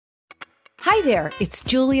Hi there, it's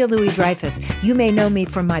Julia Louis-Dreyfus. You may know me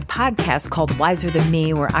from my podcast called Wiser Than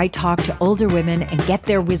Me, where I talk to older women and get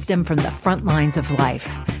their wisdom from the front lines of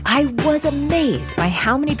life. I was amazed by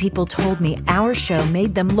how many people told me our show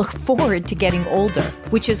made them look forward to getting older,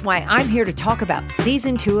 which is why I'm here to talk about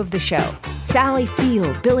season 2 of the show. Sally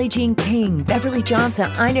Field, Billie Jean King, Beverly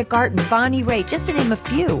Johnson, Ina Garten, Bonnie Raitt, just to name a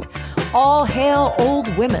few. All hail old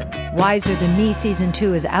women. Wiser Than Me season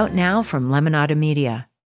 2 is out now from Lemonada Media.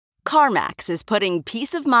 CarMax is putting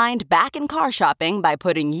peace of mind back in car shopping by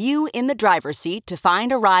putting you in the driver's seat to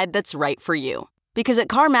find a ride that's right for you. Because at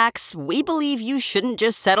CarMax, we believe you shouldn't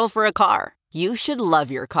just settle for a car. You should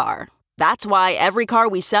love your car. That's why every car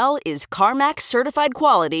we sell is CarMax certified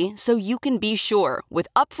quality, so you can be sure with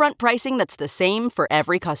upfront pricing that's the same for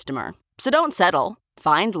every customer. So don't settle.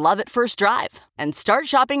 Find love at first drive and start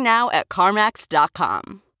shopping now at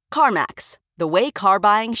CarMax.com. CarMax, the way car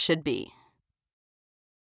buying should be.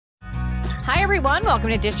 Hi, everyone. Welcome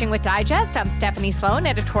to Dishing with Digest. I'm Stephanie Sloan,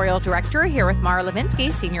 editorial director, here with Mara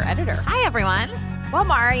Levinsky, senior editor. Hi, everyone. Well,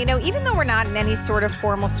 Mara, even though we're not in any sort of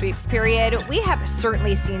formal sweeps period, we have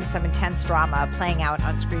certainly seen some intense drama playing out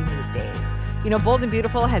on screen these days. Bold and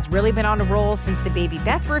Beautiful has really been on a roll since the baby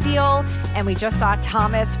Beth reveal, and we just saw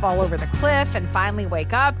Thomas fall over the cliff and finally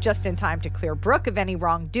wake up just in time to clear Brooke of any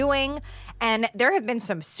wrongdoing. And there have been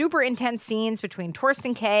some super intense scenes between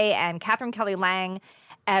Torsten Kay and Catherine Kelly Lang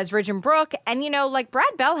as Ridge and Brooke. And,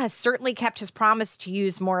 Brad Bell has certainly kept his promise to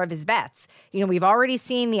use more of his vets. We've already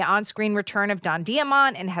seen the on-screen return of Don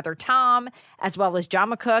Diamont and Heather Tom, as well as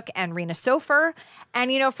John McCook and Rena Sofer.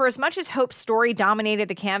 And, for as much as Hope's story dominated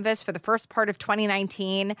the canvas for the first part of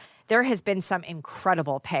 2019, there has been some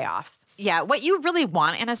incredible payoff. Yeah, what you really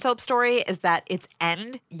want in a soap story is that its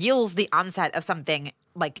end yields the onset of something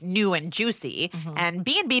like new and juicy. Mm-hmm. And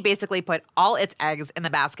B&B basically put all its eggs in the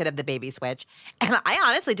basket of the baby switch. And I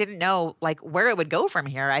honestly didn't know where it would go from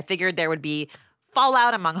here. I figured there would be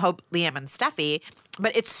fallout among Hope, Liam, and Steffi.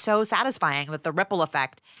 But it's so satisfying that the ripple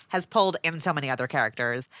effect has pulled in so many other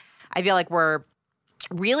characters. I feel like we're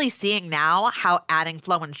really seeing now how adding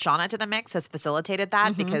Flo and Shauna to the mix has facilitated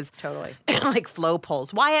that, because totally Flo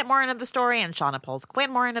pulls Wyatt more into the story and Shauna pulls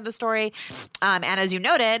Quinn more into the story. And as you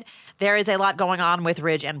noted, there is a lot going on with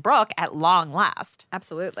Ridge and Brooke at long last.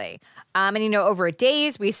 Absolutely. And over at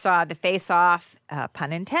Days, we saw the face-off,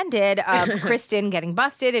 pun intended, of Kristen getting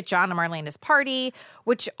busted at John and Marlena's party,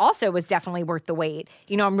 which also was definitely worth the wait.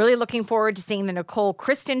 I'm really looking forward to seeing the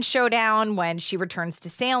Nicole-Kristen showdown when she returns to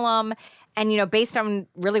Salem. And, based on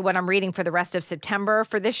really what I'm reading for the rest of September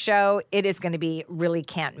for this show, it is going to be really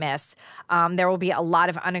can't miss. There will be a lot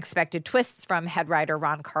of unexpected twists from head writer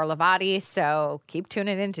Ron Carlivati, so keep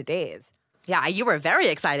tuning in to Days. Yeah, you were very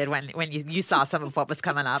excited when you saw some of what was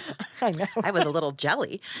coming up. I know. I was a little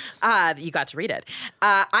jelly. You got to read it.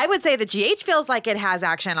 I would say the GH feels like it has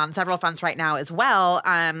action on several fronts right now as well.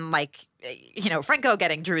 Franco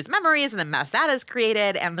getting Drew's memories and the mess that has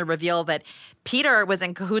created, and the reveal that Peter was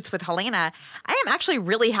in cahoots with Helena. I am actually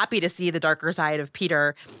really happy to see the darker side of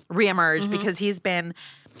Peter reemerge, because he's been,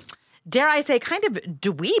 dare I say, kind of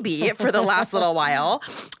dweeby for the last little while.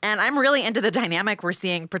 And I'm really into the dynamic we're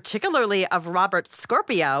seeing, particularly of Robert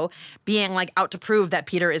Scorpio being out to prove that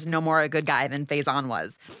Peter is no more a good guy than Faison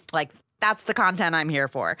was. That's the content I'm here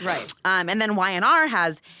for. Right. And then Y&R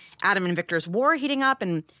has Adam and Victor's war heating up,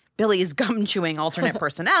 and Billy's gum-chewing alternate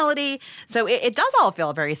personality. So it does all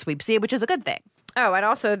feel very sweepsy, which is a good thing. Oh, and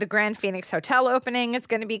also the Grand Phoenix Hotel opening is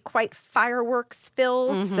going to be quite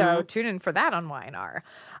fireworks-filled, so tune in for that on Y&R.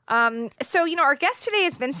 Our guest today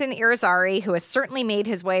is Vincent Irizarry, who has certainly made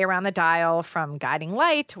his way around the dial from Guiding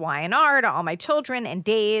Light to Y&R to All My Children and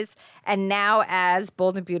Days, and now as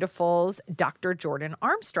Bold and Beautiful's Dr. Jordan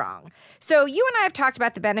Armstrong. So you and I have talked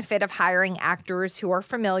about the benefit of hiring actors who are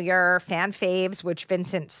familiar, fan faves, which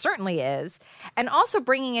Vincent certainly is, and also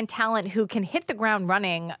bringing in talent who can hit the ground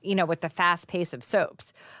running, with the fast pace of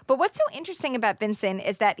soaps. But what's so interesting about Vincent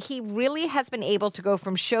is that he really has been able to go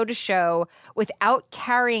from show to show without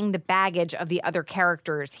carrying the baggage of the other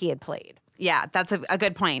characters he had played. Yeah, that's a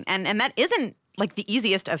good point. And that isn't the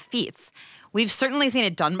easiest of feats. We've certainly seen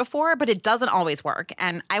it done before, but it doesn't always work.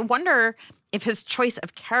 And I wonder if his choice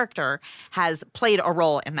of character has played a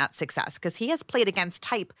role in that success, because he has played against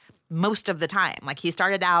type most of the time. He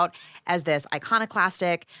started out as this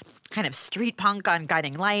iconoclastic kind of street punk on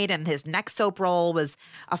Guiding Light, and his next soap role was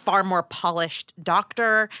a far more polished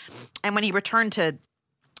doctor. And when he returned to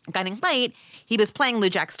Guiding Light, he was playing Lou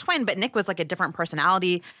Jack's twin, but Nick was a different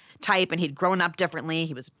personality type, and he'd grown up differently.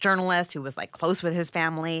 He was a journalist who was close with his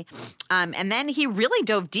family. And then he really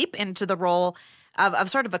dove deep into the role of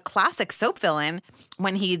sort of a classic soap villain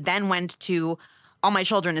when he then went to All My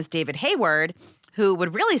Children is David Hayward, who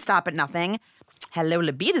would really stop at nothing, hello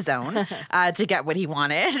libido zone, to get what he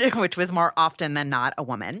wanted, which was more often than not a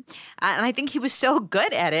woman. And I think he was so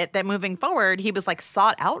good at it that moving forward, he was like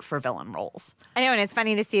sought out for villain roles. I know, and it's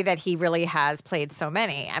funny to see that he really has played so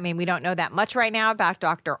many. I mean, we don't know that much right now about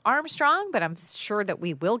Dr. Armstrong, but I'm sure that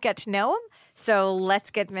we will get to know him. So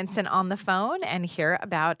let's get Vincent on the phone and hear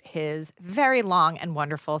about his very long and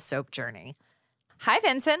wonderful soap journey. Hi,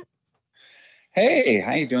 Vincent. Hey,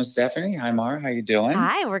 how you doing, Stephanie? Hi, Mara. How you doing?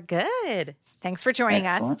 Hi, we're good. Thanks for joining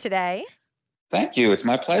Excellent. us today. Thank you. It's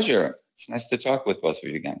my pleasure. It's nice to talk with both of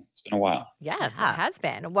you again. It's been a while. Yes, It has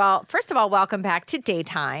been. Well, first of all, welcome back to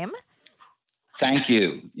Daytime. Thank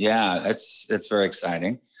you. Yeah, that's very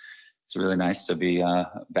exciting. It's really nice to be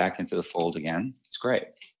back into the fold again. It's great.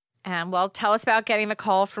 And well, tell us about getting the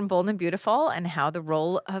call from Bold and Beautiful and how the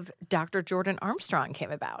role of Dr. Jordan Armstrong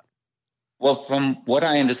came about. Well, from what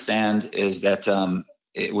I understand is that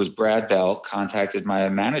it was Brad Bell contacted my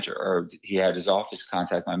manager, or he had his office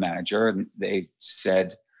contact my manager, and they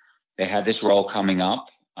said they had this role coming up.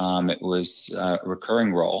 It was a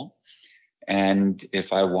recurring role, and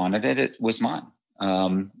if I wanted it, it was mine.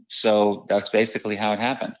 So that's basically how it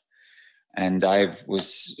happened. And it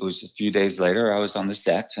was a few days later, I was on the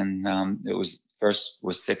set, and it was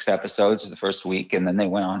 6 episodes the first week, and then they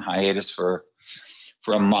went on hiatus for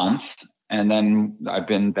a month. And then I've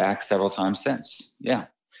been back several times since. Yeah.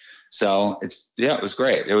 So it was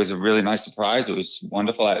great. It was a really nice surprise. It was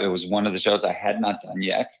wonderful. It was one of the shows I had not done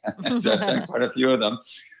yet. So I've done quite a few of them.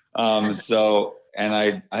 The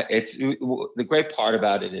great part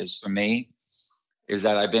about it is, for me, is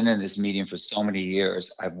that I've been in this medium for so many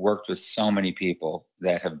years. I've worked with so many people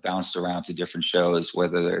that have bounced around to different shows,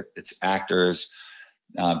 whether it's actors,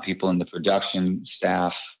 people in the production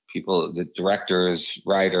staff, the directors,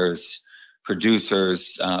 writers,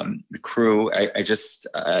 producers, the crew. I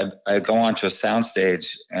go onto a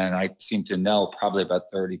soundstage and I seem to know probably about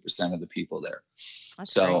 30% of the people there.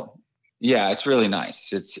 That's great. Yeah, it's really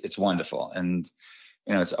nice. It's wonderful. And,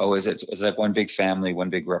 it's like one big family, one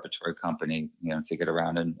big repertory company, to get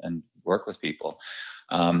around and work with people.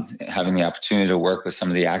 Having the opportunity to work with some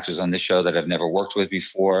of the actors on this show that I've never worked with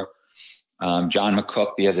before. John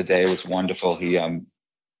McCook the other day was wonderful. He,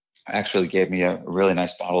 actually gave me a really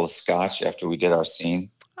nice bottle of scotch after we did our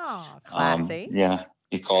scene. Oh, classy. Yeah.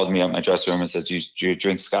 He called me up my dressing room and said, do you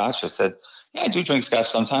drink scotch? I said, yeah, I do drink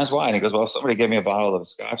scotch sometimes. Why? And he goes, well, somebody gave me a bottle of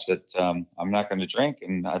scotch that I'm not going to drink,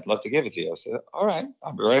 and I'd love to give it to you. I said, all right,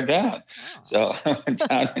 I'll be right down. Oh. So I went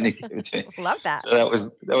down and he gave it to me. Love that. So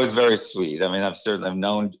that was very sweet. I mean, I've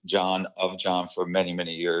known John for many,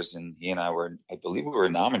 many years, and he and I believe we were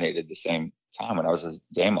nominated the same time when I was a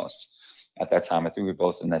Damos. At that time, I think we were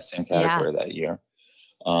both in that same category that year.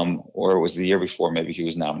 Or it was the year before, maybe he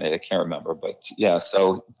was nominated. I can't remember. But yeah,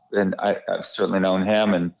 so and I've certainly known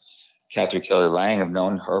him, and Catherine Kelly Lang. I've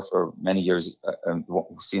known her for many years. I've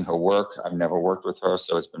seen her work. I've never worked with her,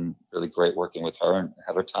 so it's been really great working with her, and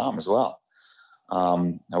Heather Tom as well.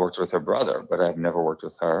 I worked with her brother, but I've never worked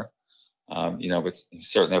with her. But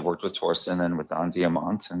certainly I've worked with Torsten and with Don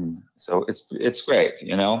Diamont, and so it's great,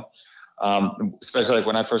 especially like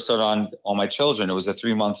when I first started on All My Children, it was a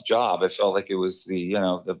 3-month job. It felt like it was the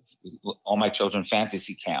All My Children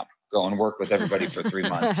fantasy camp. Go and work with everybody for 3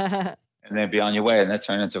 months and then be on your way. And that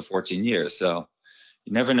turned into 14 years. So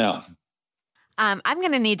you never know. I'm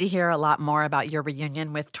going to need to hear a lot more about your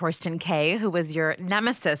reunion with Torsten Kaye, who was your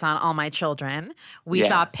nemesis on All My Children. We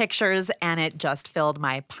saw pictures and it just filled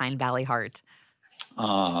my Pine Valley heart.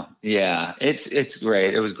 Yeah, it's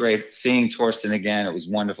great. It was great seeing Torsten again. It was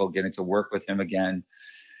wonderful getting to work with him again.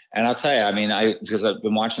 And I'll tell you, I mean, because I've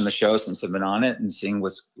been watching the show since I've been on it and seeing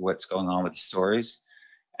what's going on with the stories.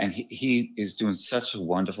 And he is doing such a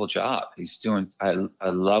wonderful job. I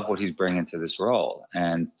love what he's bringing to this role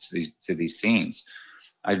and to these scenes.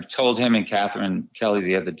 I told him and Catherine Kelly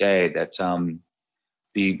the other day that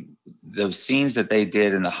the scenes that they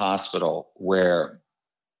did in the hospital where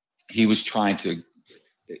he was trying to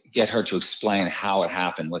get her to explain how it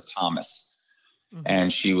happened with Thomas. Mm-hmm.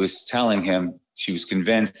 And she was telling him, she was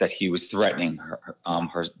convinced that he was threatening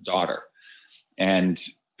her daughter. And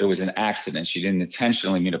it was an accident. She didn't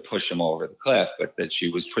intentionally mean to push him over the cliff, but that she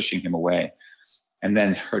was pushing him away. And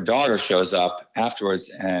then her daughter shows up afterwards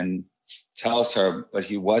and tells her, but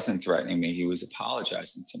he wasn't threatening me. He was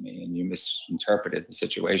apologizing to me, and you misinterpreted the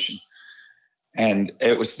situation. And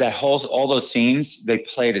it was all those scenes, they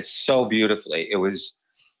played it so beautifully. It was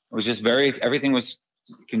just everything was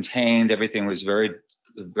contained. Everything was very,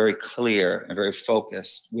 very clear and very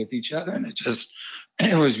focused with each other. And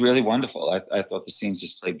it was really wonderful. I thought the scenes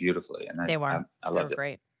just played beautifully. And I loved it.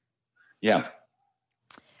 Great. Yeah.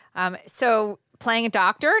 So playing a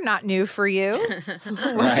doctor, not new for you. What's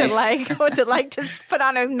Right. it like? What's it like to put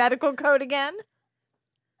on a medical coat again?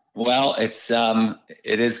 Well, it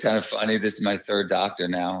is kind of funny. This is my third doctor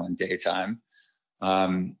now in daytime.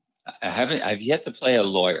 Um, I've yet to play a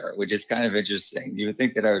lawyer, which is kind of interesting. You would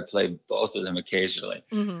think that I would play both of them occasionally.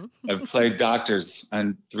 Mm-hmm. I've played doctors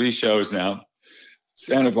on 3 shows now.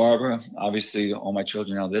 Santa Barbara, obviously all my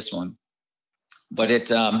children know this one, but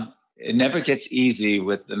it never gets easy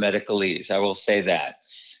with the medicalese. I will say that,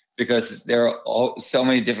 because there are so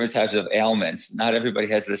many different types of ailments. Not everybody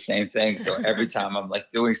has the same thing. So every time I'm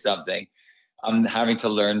like doing something, I'm having to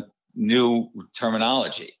learn new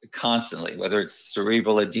terminology constantly, whether it's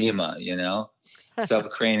cerebral edema,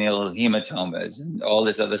 subcranial hematomas and all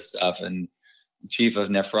this other stuff, and chief of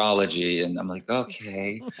nephrology. And I'm like,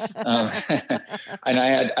 okay. And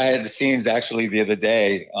I had scenes actually the other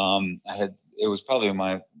day. It was probably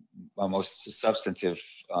my most substantive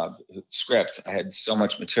script. I had so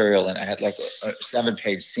much material, and I had like a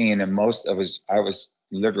 7-page scene, and I was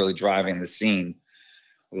literally driving the scene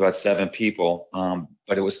with about 7 people.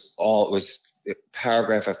 But it was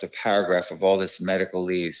paragraph after paragraph of all this medical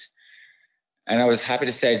leaves. And I was happy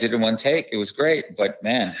to say I did it in one take. It was great, but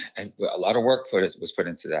man, a lot of work was put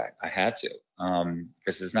into that. I had to,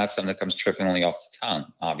 because it's not something that comes trippingly off the tongue,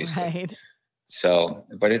 obviously. Right. So,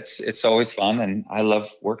 but it's always fun, and I love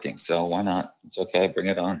working. So why not? It's okay. Bring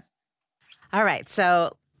it on. All right.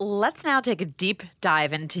 So let's now take a deep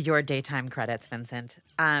dive into your daytime credits, Vincent.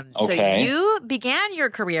 Okay. So you began your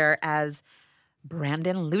career as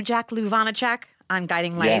Brandon Lujak Luvanacek on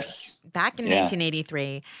Guiding Light. Yes. Back in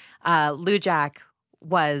 1983. Lujak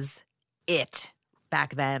was it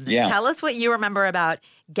back then. Yeah. Tell us what you remember about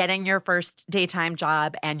getting your first daytime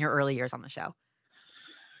job and your early years on the show.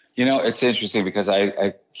 It's interesting because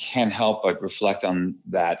I can't help but reflect on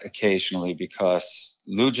that occasionally, because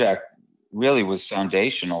Lujak really was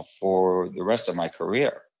foundational for the rest of my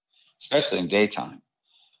career, especially in daytime.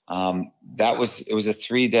 It was a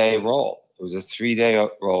 3-day role. It was a 3-day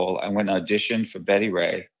role. I went and auditioned for Betty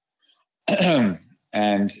Ray.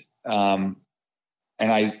 And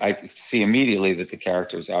I see immediately that the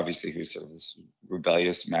character is obviously who's sort of this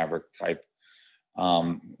rebellious maverick type,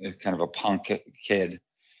 kind of a punk kid.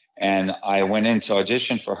 And I went in to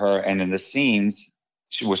audition for her, and in the scenes,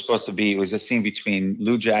 it was a scene between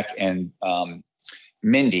Lujak and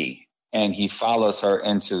Mindy, and he follows her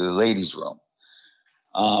into the ladies' room.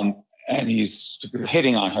 And he's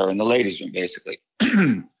hitting on her in the ladies' room, basically.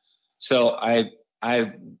 So I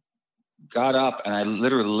got up and I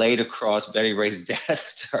literally laid across Betty Ray's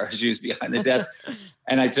desk to her. She was behind the desk.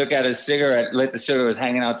 And I took out a cigarette, lit the cigarette, was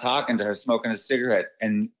hanging out talking to her, smoking a cigarette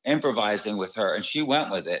and improvising with her. And she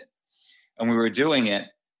went with it. And we were doing it,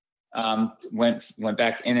 went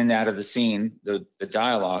back in and out of the scene, the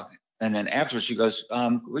dialogue. And then afterwards she goes,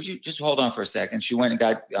 would you just hold on for a second? She went and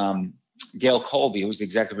got Gail Colby, who was the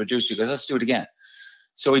executive producer. She goes, let's do it again.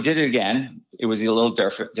 So we did it again. It was a little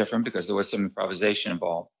different because there was some improvisation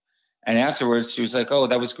involved. And afterwards, she was like, oh,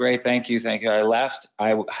 that was great. Thank you. I left.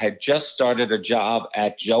 I had just started a job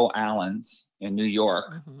at Joe Allen's in New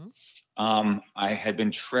York. Mm-hmm. I had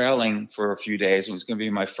been trailing for a few days. It was going to be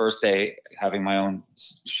my first day having my own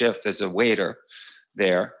shift as a waiter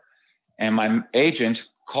there. And my agent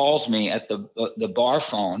calls me at the bar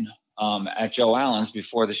phone at Joe Allen's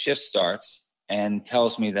before the shift starts and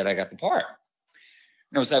tells me that I got the part.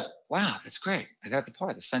 And I was like, wow, that's great. I got the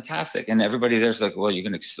part. That's fantastic. And everybody there's like, well, you're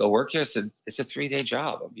going to still work here? I said, it's a 3-day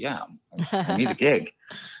job. Yeah, I need a gig.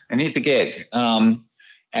 I need the gig.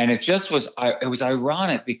 And it just was, it was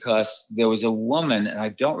ironic because there was a woman, and I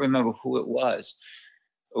don't remember who it was,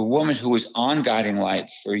 a woman who was on Guiding Light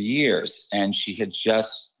for years, and she had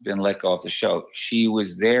just been let go of the show. She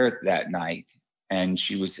was there that night, and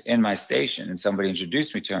she was in my station, and somebody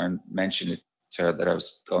introduced me to her and mentioned it to her that I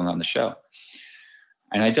was going on the show.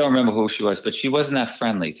 And I don't remember who she was, but she wasn't that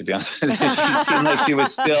friendly, to be honest with you.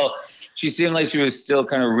 She seemed like she was still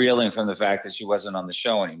kind of reeling from the fact that she wasn't on the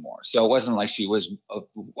show anymore. So it wasn't like she was,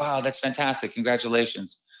 wow, that's fantastic.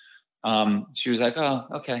 Congratulations. She was like, oh,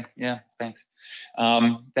 okay. Yeah, thanks.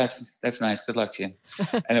 That's nice. Good luck to you.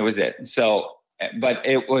 And it was it. So, but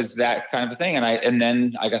it was that kind of a thing. And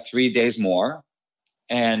then I got 3 days more,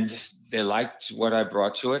 and they liked what I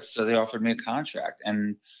brought to it. So they offered me a contract.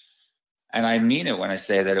 And I mean it when I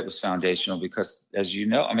say that it was foundational because, as you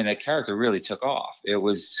know, I mean, that character really took off. It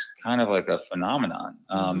was kind of like a phenomenon.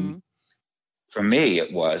 Mm-hmm. For me,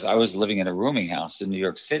 it was. I was living in a rooming house in New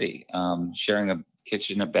York City, sharing a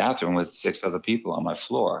kitchen and bathroom with 6 other people on my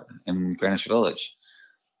floor in Greenwich Village.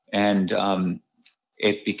 And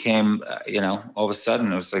it became, all of a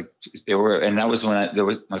sudden it was like and that was when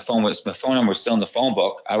my phone number was still in the phone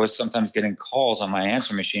book. I was sometimes getting calls on my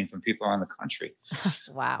answer machine from people around the country.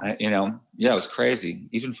 Wow. It was crazy,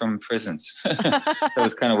 even from prisons. That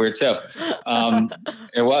was kind of weird too. I'm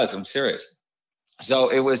serious. So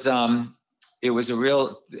it was a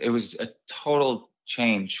total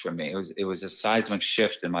change for me. It was a seismic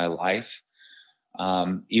shift in my life.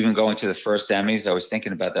 Even going to the first Emmys, I was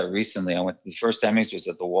thinking about that recently. The first Emmys was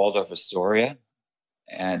at the Waldorf Astoria,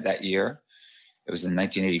 and that year, it was in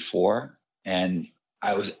 1984, and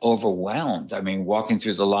I was overwhelmed. I mean, walking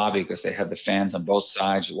through the lobby, because they had the fans on both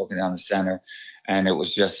sides, you're walking down the center, and it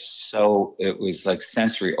was just it was like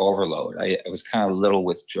sensory overload. I was kind of a little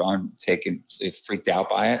withdrawn, freaked out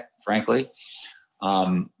by it, frankly.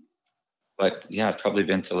 But yeah, I've probably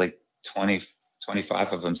been to like 20,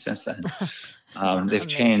 25 of them since then. They've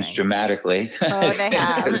changed dramatically. Oh, they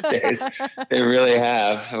have. They really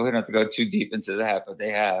have. We don't have to go too deep into that, but they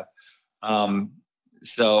have. And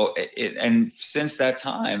since that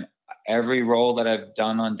time, every role that I've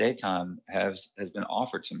done on daytime has been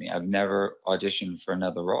offered to me. I've never auditioned for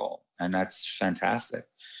another role, and that's fantastic.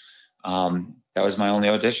 That was my only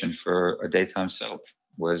audition for a daytime soap,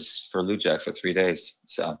 was for LuJack for 3 days.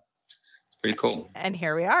 So it's pretty cool. And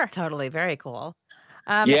here we are. Totally. Very cool.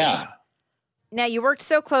 Yeah. Now, you worked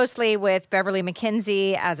so closely with Beverly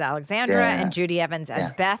McKinsey as Alexandra and Judy Evans as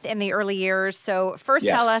Beth in the early years. So first,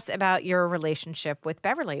 tell us about your relationship with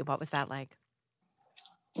Beverly. What was that like?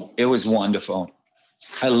 It was wonderful.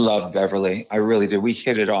 I loved Beverly. I really did. We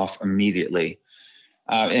hit it off immediately.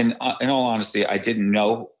 In all honesty, I didn't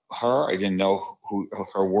know her. I didn't know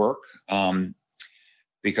her work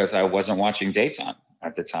because I wasn't watching daytime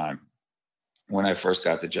at the time when I first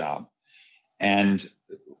got the job. And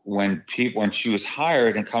when she was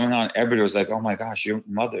hired and coming on, everybody was like, "Oh my gosh, your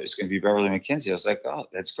mother is going to be Beverly McKinsey." I was like, "Oh,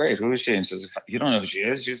 that's great. Who is she?" And she was like, "You don't know who she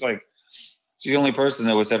is." She's like, she's the only person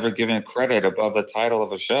that was ever given credit above the title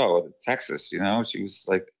of a show, Texas. She was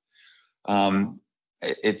like,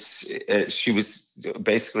 she was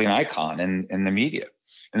basically an icon in the media,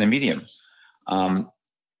 in the medium. But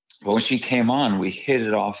when she came on, we hit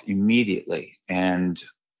it off immediately, and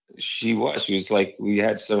she was like, we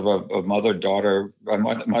had sort of a mother-son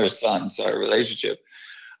relationship.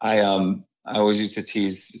 I always used to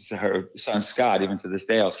tease her son Scott, even to this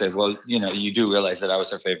day. I'll say, "Well, you do realize that I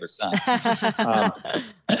was her favorite son."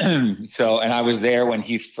 And I was there when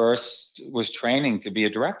he first was training to be a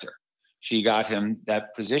director. She got him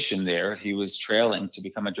that position there. He was trailing to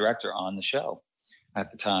become a director on the show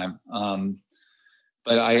at the time.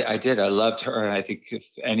 But I did. I loved her. And I think, if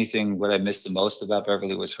anything, what I missed the most about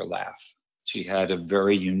Beverly was her laugh. She had a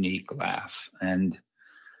very unique laugh. And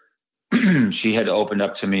she had opened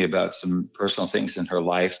up to me about some personal things in her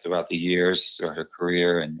life throughout the years, throughout her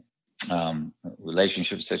career, and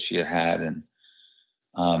relationships that she had and,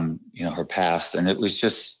 her past. And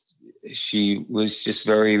she was just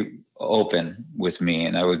very open with me.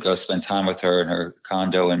 And I would go spend time with her in her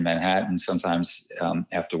condo in Manhattan, sometimes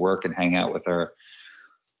after work, and hang out with her.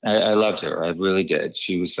 I loved her. I really did.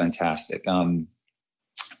 She was fantastic. And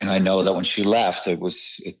I know that when she left, it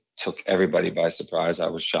took everybody by surprise. I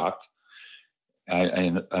was shocked. I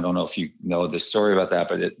don't know if you know the story about that,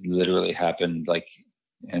 but it literally happened like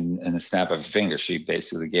in a snap of a finger. She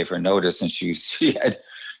basically gave her notice, and she had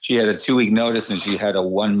a 2-week notice, and she had a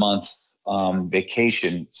 1-month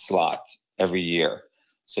vacation slot every year.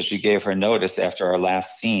 So she gave her notice after our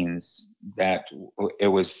last scenes.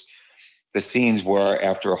 The scenes were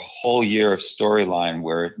after a whole year of storyline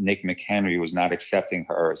where Nick McHenry was not accepting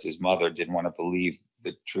her as his mother, didn't want to believe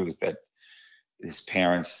the truth that his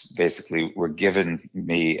parents basically were given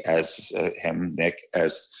me as Nick,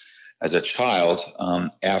 as a child.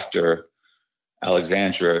 After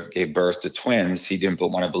Alexandra gave birth to twins, he didn't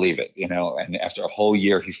want to believe it, and after a whole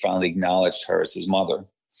year, he finally acknowledged her as his mother.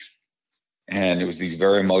 And it was these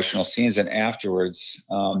very emotional scenes. And afterwards,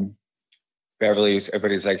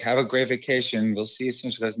 everybody's like, "Have a great vacation. We'll see you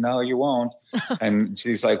soon." She goes, "No, you won't." And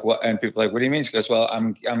she's like, "What?" And people are like, "What do you mean?" She goes, "Well,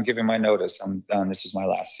 I'm giving my notice. I'm done. This is my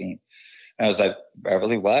last scene." And I was like,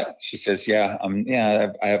 "Beverly, what?" She says, "Yeah,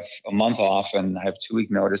 I have a month off, and I have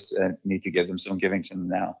 2-week notice, and need to give them. So I'm giving to them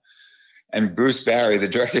now." And Bruce Barry, the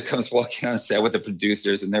director, comes walking on set with the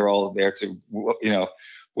producers, and they're all there to,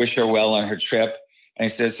 wish her well on her trip. And he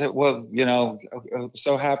says, "Well,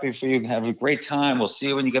 so happy for you. Have a great time. We'll see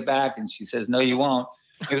you when you get back." And she says, "No, you won't."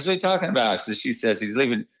 He goes, "What are you talking about?" So she says, "He's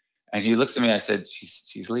leaving." And he looks at me. I said,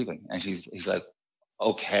 she's leaving. And he's like,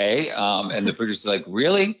 "Okay." And the producer's like,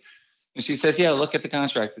 "Really?" And she says, "Yeah, look at the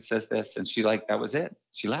contract. It says this." And that was it.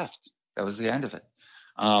 She left. That was the end of it.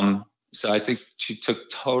 So I think she took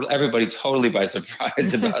everybody totally by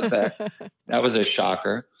surprise about that. That was a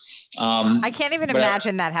shocker. I can't even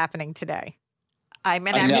imagine that happening today.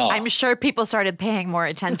 I'm sure people started paying more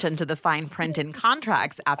attention to the fine print in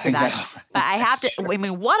contracts after that. But I have to, I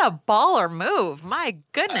mean, what a baller move. My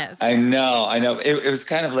goodness. I know. It was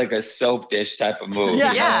kind of like a soap dish type of move.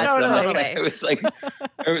 Yeah, totally. It was like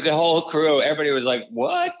the whole crew, everybody was like,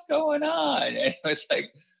 what's going on? And it was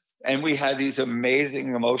like, and we had these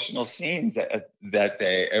amazing emotional scenes that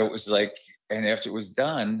day. It was like, and after it was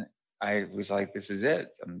done, I was like, this is it.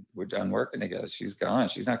 We're done working together. She's gone.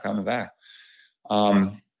 She's not coming back.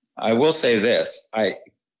 I will say this,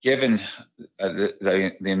 given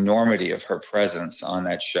the enormity of her presence on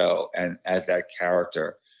that show and as that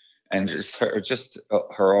character and just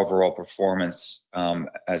her overall performance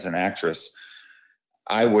as an actress,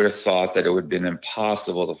 I would have thought that it would have been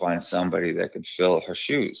impossible to find somebody that could fill her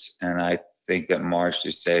shoes. And I think that Marge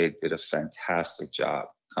Doucet did a fantastic job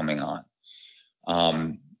coming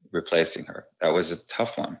on, replacing her. That was a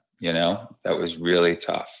tough one, that was really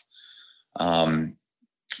tough. And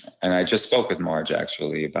I just spoke with Marge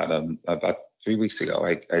actually about 3 weeks ago.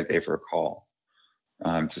 I gave her a call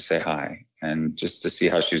to say hi and just to see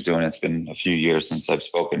how she was doing. It's been a few years since I've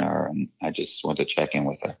spoken to her, and I just wanted to check in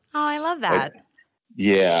with her. Oh, I love that.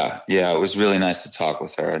 Yeah, it was really nice to talk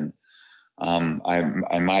with her, and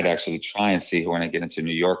I might actually try and see her when I get into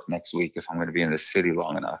New York next week if I'm going to be in the city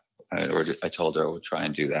long enough. I told her I would try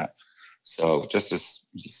and do that. So just to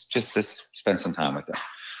spend some time with her.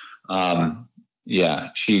 Yeah,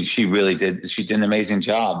 she really did. She did an amazing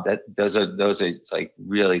job. Those are like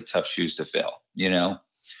really tough shoes to fill,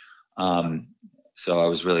 So I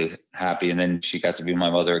was really happy. And then she got to be my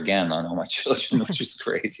mother again on All My Children, which is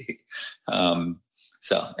crazy.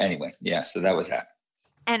 So anyway, yeah, so that was that.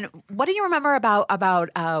 And what do you remember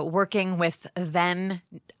about working with then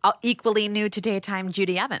equally new to daytime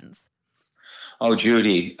Judy Evans? Oh,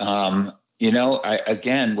 Judy,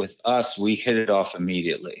 again, with us, we hit it off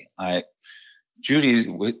immediately.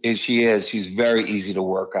 Judy, as she is, she's very easy to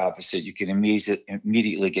work opposite. You can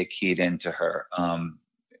immediately get keyed into her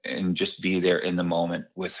and just be there in the moment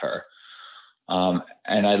with her. And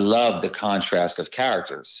I love the contrast of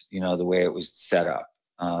characters, the way it was set up.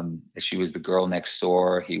 She was the girl next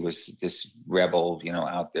door. He was this rebel,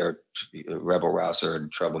 out there, rebel rouser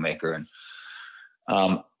and troublemaker.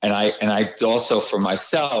 And I also, for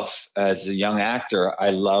myself as a young actor, I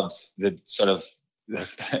loved the sort of,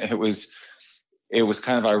 it was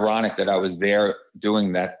kind of ironic that I was there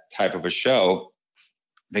doing that type of a show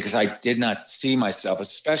because I did not see myself,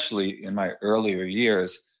 especially in my earlier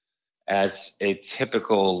years, as a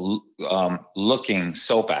typical looking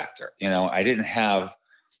soap actor. I didn't have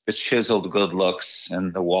the chiseled good looks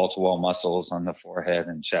and the wall-to-wall muscles on the forehead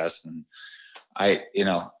and chest. And I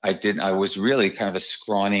was really kind of a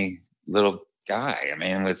scrawny little guy. I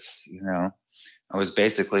mean, I was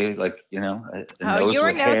basically like, a nose you were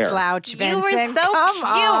with no hair. Slouch, Vincent. You were so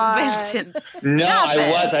cute, Vincent. No, I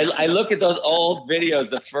was. I look at those old videos,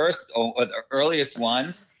 the earliest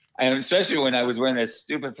ones, and especially when I was wearing that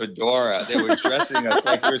stupid fedora. They were dressing us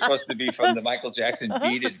like we were supposed to be from the Michael Jackson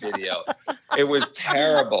Beat It video. It was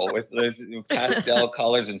terrible with the pastel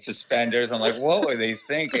colors and suspenders. I'm like, what were they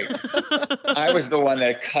thinking? I was the one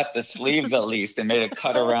that cut the sleeves at least and made a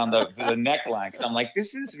cut around the neckline. Because I'm like,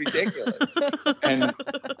 this is ridiculous. And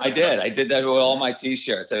I did that with all my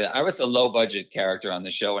T-shirts. I was a low budget character on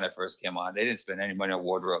the show when I first came on. They didn't spend any money on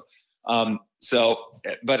wardrobe.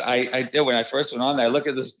 But I did when I first went on there. I look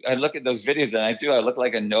at those videos and I look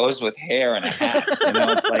like a nose with hair and a hat.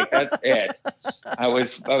 It's like, that's it. I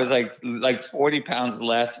was like 40 pounds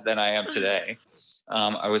less than I am today.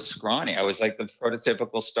 I was scrawny. I was like the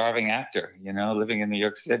prototypical starving actor, living in New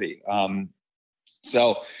York City.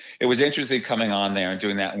 So it was interesting coming on there and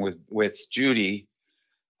doing that. And with Judy,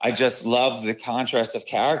 I just loved the contrast of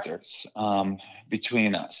characters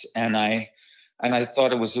between us. And I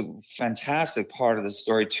thought it was a fantastic part of the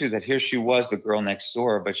story, too, that here she was, the girl next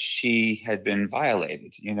door, but she had been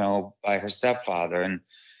violated, by her stepfather. And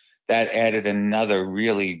that added another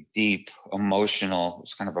really deep, emotional, it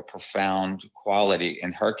was kind of a profound quality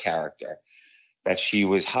in her character that she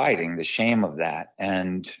was hiding, the shame of that.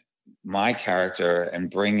 And my character and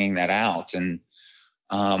bringing that out. And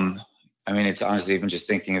it's honestly, even just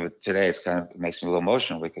thinking of it today, it makes me a little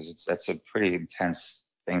emotional because that's a pretty intense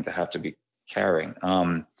thing to have to be carrying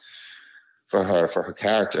for her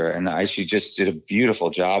character, and she just did a beautiful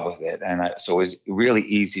job with it, and so it was really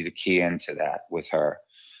easy to key into that with her,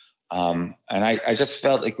 and I just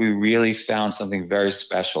felt like we really found something very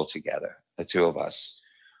special together, the two of us,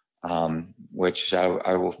 which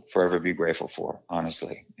I will forever be grateful for.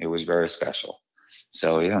 Honestly, it was very special.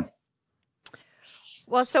 So yeah.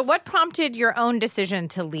 Well, so what prompted your own decision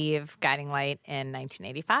to leave Guiding Light in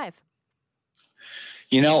 1985?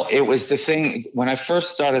 It was the thing when I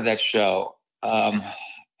first started that show,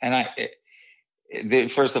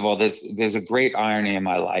 first of all, there's a great irony in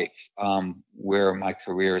my life where my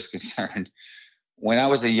career is concerned. When I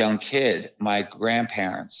was a young kid, my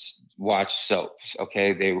grandparents watched soaps.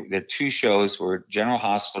 Okay, their two shows were General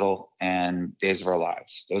Hospital and Days of Our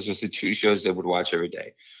Lives. Those were the two shows they would watch every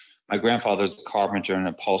day. My grandfather was a carpenter and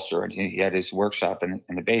an upholsterer, and he had his workshop in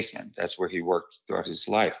the basement. That's where he worked throughout his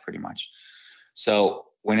life, pretty much. So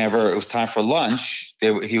whenever it was time for lunch,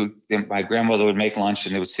 my grandmother would make lunch,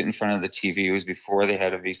 and they would sit in front of the TV. It was before they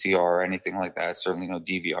had a VCR or anything like that, certainly no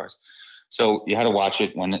DVRs. So you had to watch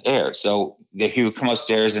it when it aired. So he would come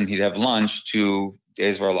upstairs and he'd have lunch to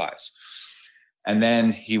Days of Our Lives. And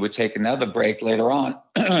then he would take another break later on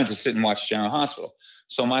to sit and watch General Hospital.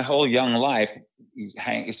 So my whole young life,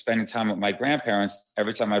 spending time with my grandparents,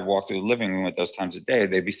 every time I'd walk through the living room at those times of day,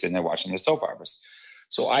 they'd be sitting there watching the soap operas.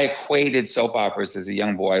 So I equated soap operas as a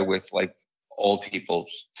young boy with like old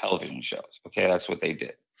people's television shows. Okay, that's what they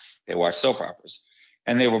did. They watched soap operas.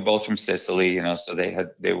 And they were both from Sicily, so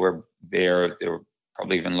they were there. They were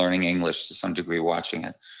probably even learning English to some degree watching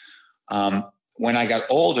it. When I got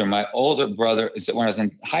older, when I was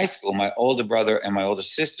in high school, my older brother and my older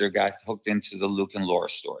sister got hooked into the Luke and Laura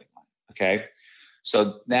storyline. Okay.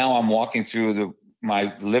 So now I'm walking through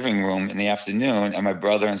my living room in the afternoon, and my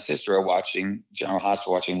brother and sister are watching General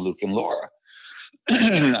Hospital, watching Luke and Laura.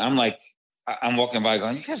 I'm walking by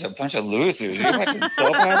going, you guys are a bunch of losers. Are you watching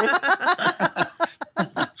soap operas?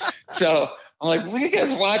 So I'm like, what are you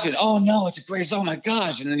guys watching? Oh, no, it's great. Oh, my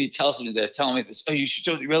gosh. And then he tells me, they're telling me this. Oh, you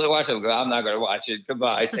should really watch it. I go, I'm not going to watch it.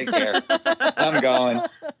 Goodbye. Take care. I'm going.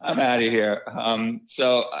 I'm out of here.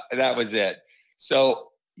 So that was it.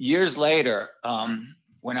 So years later,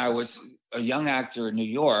 when I was a young actor in New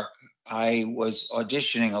York, I was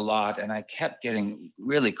auditioning a lot, and I kept getting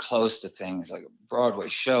really close to things like Broadway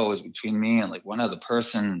shows between me and like one other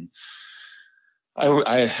person.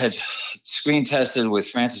 I had screen tested with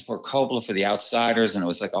Francis Ford Coppola for The Outsiders, and it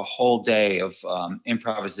was like a whole day of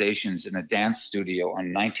improvisations in a dance studio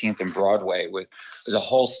on 19th and Broadway. It was a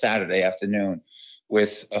whole Saturday afternoon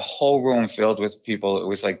with a whole room filled with people. It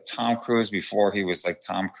was like Tom Cruise before he was like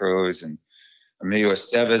Tom Cruise, and Emilio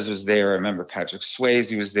Estevez was there. I remember Patrick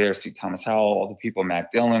Swayze was there, C. Thomas Howell, all the people.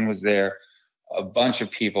 Matt Dillon was there. A bunch of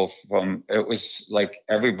people it was like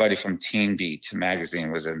everybody from Teen Beat to Magazine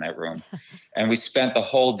was in that room. And we spent the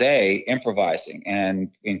whole day improvising and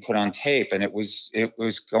being put on tape. And it was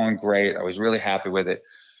going great. I was really happy with it.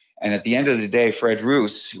 And at the end of the day, Fred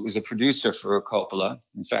Roos, who was a producer for Coppola,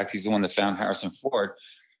 in fact, he's the one that found Harrison Ford,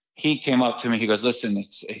 he came up to me. He goes, listen,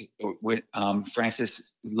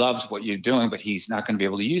 Francis loves what you're doing, but he's not going to be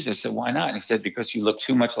able to use it. I said, why not? And he said, because you look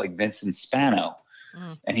too much like Vincent Spano.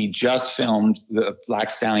 And he just filmed the Black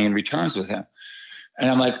Stallion Returns with him. And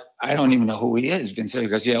I'm like, I don't even know who he is. Vincent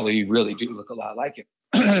goes, yeah, well, you really do look a lot like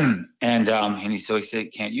him. and he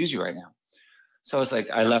said, can't use you right now. So I was like,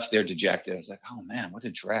 I left there dejected. I was like, oh man, what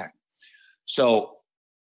a drag. So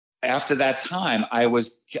after that time,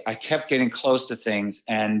 I kept getting close to things,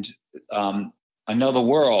 and Another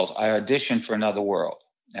World, I auditioned for Another World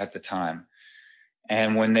at the time.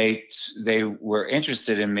 And when they were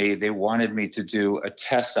interested in me, they wanted me to do a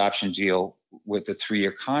test option deal with a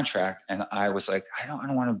 3-year contract. And I was like, I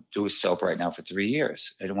don't want to do a soap right now for 3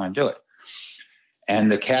 years. I don't want to do it. And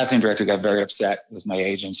the casting director got very upset with my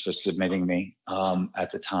agents for submitting me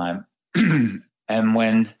at the time. And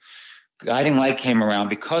when Guiding Light came around,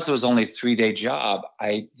 because it was only a 3-day job,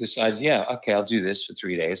 I decided, yeah, okay, I'll do this for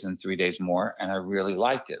 3 days and 3 days more. And I really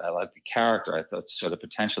liked it. I liked the character. I thought saw the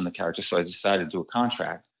potential in the character. So I decided to do a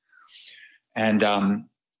contract. And,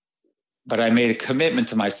 but I made a commitment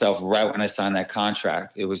to myself right when I signed that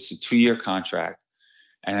contract. It was a 2-year contract.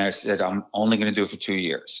 And I said, I'm only going to do it for 2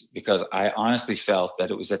 years, because I honestly felt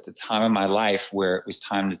that it was at the time of my life where it was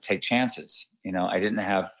time to take chances.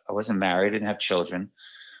 I wasn't married, I didn't have children.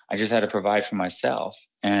 I just had to provide for myself.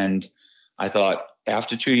 And I thought,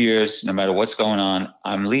 after 2 years, no matter what's going on,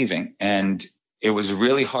 I'm leaving. And it was a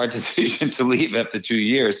really hard decision to leave after 2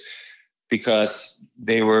 years, because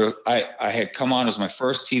I had come on as my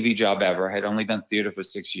first TV job ever. I had only done theater for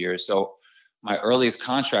 6 years. So my earliest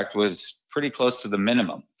contract was pretty close to the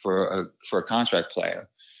minimum for a contract player.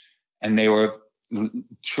 And they were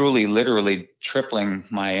truly, literally tripling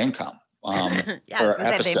my income. Per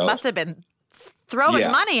episode. They must have been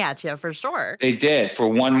throwing money at you for sure. They did for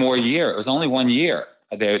one more year. It was only 1 year.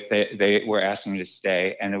 they were asking me to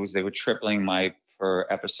stay, and they were tripling my per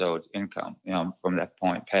episode income, from that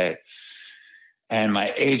point pay. And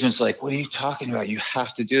my agent's like, "What are you talking about? You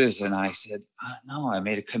have to do this." And I said, "No, I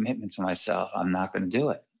made a commitment to myself. I'm not going to do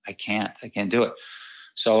it. I can't do it."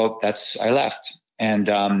 So I left. And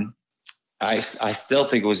I still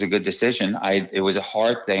think it was a good decision. It was a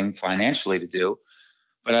hard thing financially to do,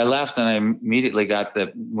 but I left, and I immediately got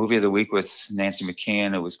the movie of the week with Nancy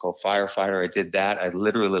McKeon. It was called Firefighter. I did that. I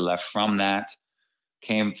literally left from that,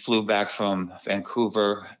 flew back from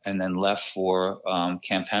Vancouver, and then left for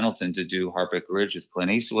Camp Pendleton to do Heartbreak Ridge with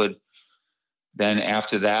Clint Eastwood. Then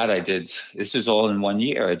after that, this was all in 1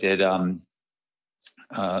 year. I did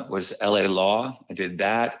was LA Law. I did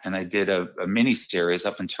that, and I did a mini series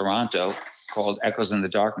up in Toronto called Echoes in the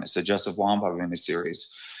Darkness, a Joseph Wambaugh mini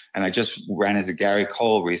series. And I just ran into Gary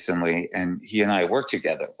Cole recently, and he and I worked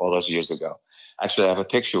together all those years ago. Actually, I have a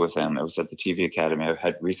picture with him. It was at the TV Academy I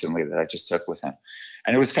had recently that I just took with him.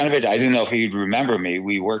 And it was kind of I didn't know if he'd remember me.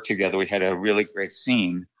 We worked together. We had a really great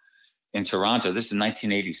scene in Toronto. This is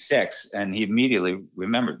 1986. And he immediately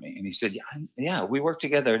remembered me. And he said, yeah, we worked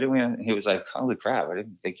together, didn't we? And he was like, "Holy crap, I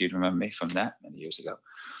didn't think you'd remember me from that many years ago."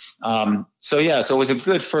 So it was a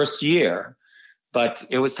good first year, but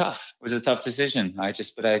it was tough. It was a tough decision.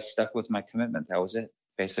 But I stuck with my commitment. That was it,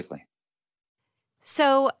 basically.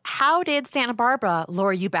 So how did Santa Barbara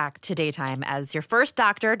lure you back to daytime as your first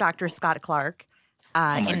doctor, Dr. Scott Clark, in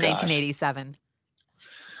 1987?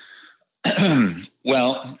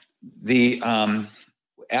 Well,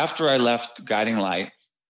 after I left Guiding Light,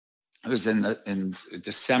 it was in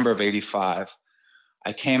December of '85.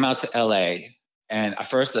 I came out to LA, and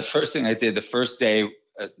the first thing I did the first day,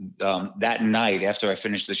 that night after I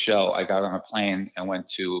finished the show, I got on a plane and went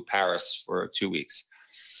to Paris for 2 weeks.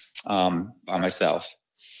 By myself.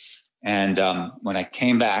 And when I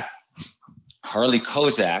came back, Harley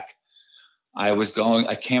Kozak,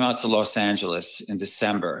 I came out to Los Angeles in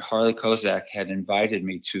December. Harley Kozak had invited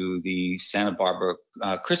me to the Santa Barbara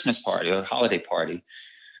Christmas party, a holiday party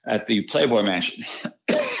at the Playboy Mansion.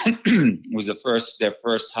 It was their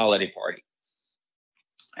first holiday party.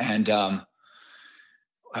 And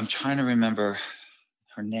I'm trying to remember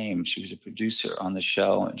her name. She was a producer on the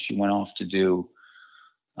show, and she went off to do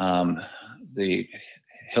the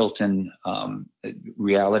Hilton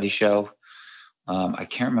reality show. I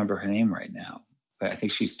can't remember her name right now, but I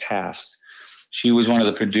think she's passed. She was one of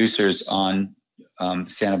the producers on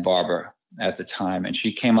Santa Barbara at the time, and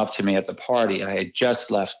she came up to me at the party. I had just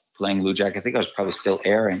left playing Lou Jack. I think I was probably still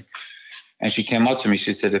airing. And she came up to me.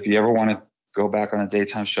 She said, "If you ever want to go back on a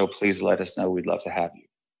daytime show, please let us know. We'd love to have you."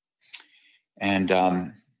 And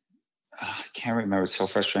I can't remember. It's so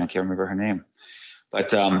frustrating. I can't remember her name.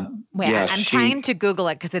 But I'm trying to Google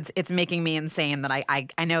it because it's making me insane that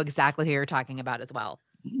I know exactly who you're talking about as well.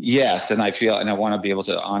 Yes, and I want to be able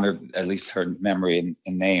to honor at least her memory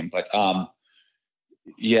and name. But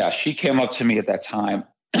she came up to me at that time.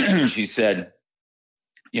 She said,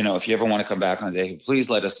 "If you ever want to come back on a day, please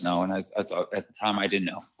let us know." And I thought at the time I didn't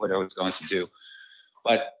know what I was going to do.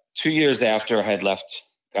 But 2 years after I had left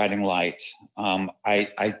Guiding Light,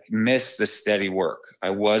 I missed the steady work.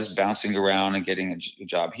 I was bouncing around and getting a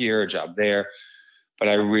job here, a job there, but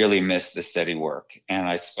I really missed the steady work. And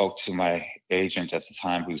I spoke to my agent at the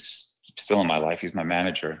time, who's still in my life. He's my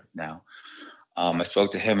manager now. I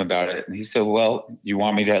spoke to him about it, and he said, "Well, you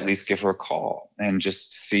want me to at least give her a call and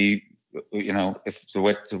just see,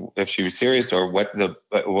 if she was serious or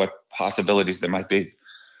what possibilities there might be."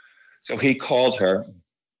 So he called her.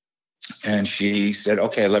 And she said,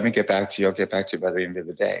 "Okay, let me get back to you. I'll get back to you by the end of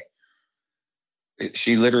the day."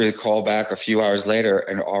 She literally called back a few hours later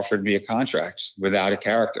and offered me a contract without a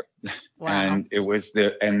character. Wow. And it was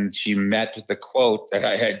and she met the quote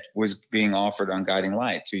that was being offered on Guiding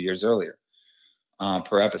Light 2 years earlier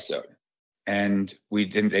per episode. And they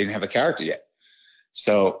didn't have a character yet.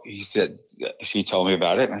 So she told me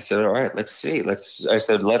about it, and I said, "All right, let's see. Let's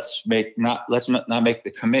not make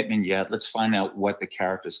the commitment yet. Let's find out what the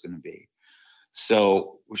character is going to be."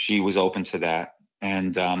 So she was open to that,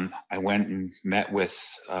 and I went and met with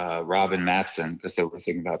Robin Mattson because they were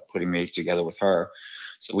thinking about putting me together with her.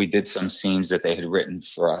 So we did some scenes that they had written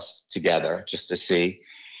for us together just to see,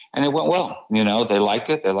 and it went well. They liked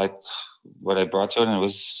it. They liked what I brought to it, and it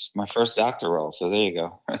was my first doctor role. So there you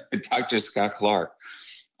go, Dr. Scott Clark.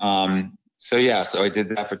 So I did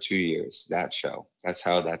that for 2 years, that show. That's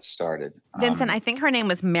how that started. Vincent, I think her name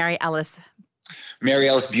was Mary Ellis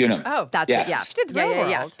Bunham. Oh, that's it. Yeah. She did Real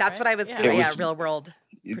World, That's what I was. Real World.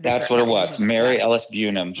 Producer. That's what it was. Mary Ellis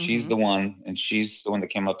Bunham. She's the one, and she's the one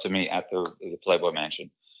that came up to me at the Playboy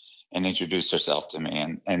Mansion and introduced herself to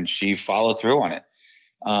me, and she followed through on it.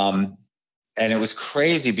 And it was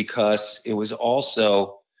crazy because it was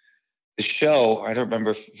also the show. I don't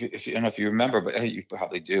remember if I don't know if you remember, but you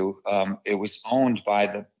probably do. It was owned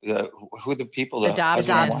by who are the people? The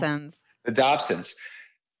Dobsons. The Dobsons.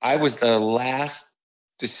 I was the last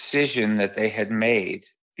decision that they had made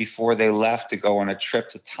before they left to go on a trip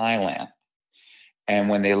to Thailand. And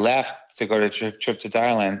when they left to go to a trip to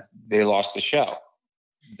Thailand, they lost the show.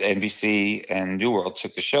 The NBC and New World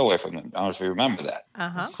took the show away from them. I don't know if you remember that.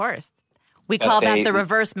 Of course. We call that the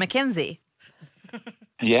reverse McKinsey.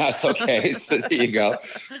 Yes, okay. So there you go.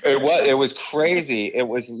 It was crazy. It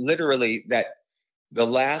was literally that the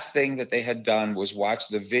last thing that they had done was watch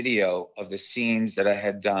the video of the scenes that I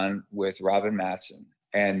had done with Robin Mattson.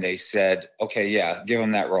 And they said, okay, yeah, give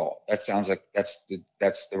him that role. That sounds like that's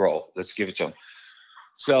the role. Let's give it to him.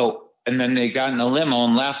 So, and then they got in a limo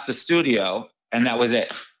and left the studio, and that was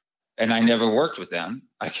it. And I never worked with them.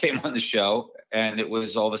 I came on the show, and it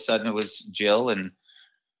was all of a sudden it was Jill and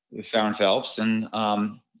Farron Phelps and,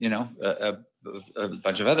 a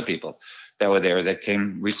bunch of other people that were there that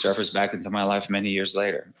came resurfaced back into my life many years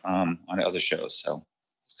later on other shows. So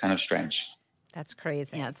it's kind of strange. That's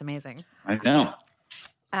crazy. Yeah, it's amazing. I know.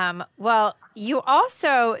 Well, you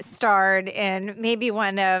also starred in maybe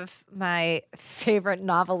one of my favorite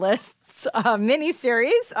novelists'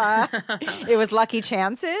 miniseries. It was Lucky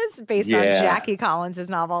Chances, based on Jackie Collins'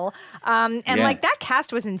 novel. Like that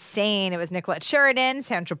cast was insane. It was Nicolette Sheridan,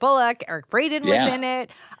 Sandra Bullock, Eric Braeden was in it.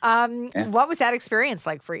 What was that experience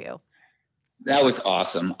like for you? That was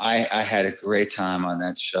awesome. I had a great time on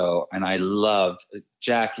that show, and I loved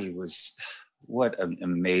Jackie. What an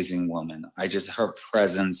amazing woman. Her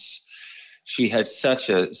presence, she had such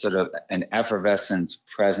a sort of an effervescent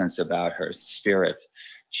presence about her spirit.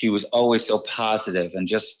 She was always so positive and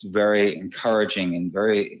just very encouraging and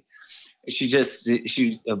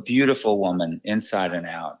she's a beautiful woman inside and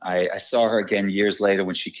out. I saw her again years later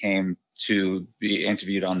when she came to be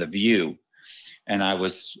interviewed on The View. And I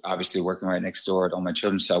was obviously working right next door at All My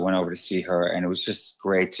Children, so I went over to see her, and it was just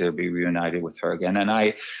great to be reunited with her again. And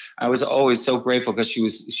I was always so grateful because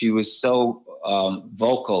she was so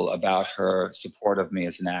vocal about her support of me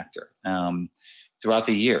as an actor throughout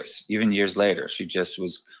the years, even years later. She just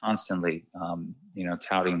was constantly,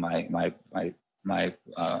 touting my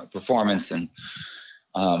performance and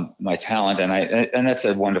my talent, and that's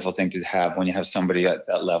a wonderful thing to have when you have somebody at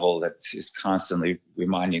that level that is constantly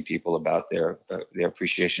reminding people about their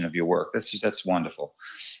appreciation of your work. That's wonderful.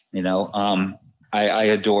 I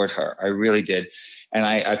adored her. I really did, and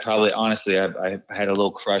I probably honestly I had a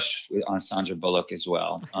little crush on Sandra Bullock as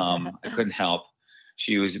well. I couldn't help.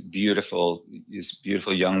 She was beautiful, this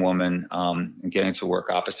beautiful young woman, and getting to work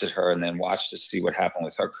opposite her and then watch to see what happened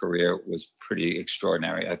with her career was pretty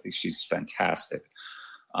extraordinary. I think she's fantastic.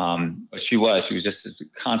 But she was just a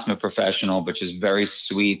consummate professional, but just very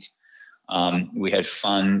sweet. We had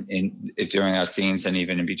fun during our scenes and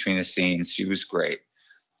even in between the scenes. She was great.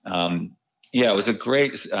 It was a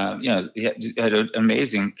great, you had an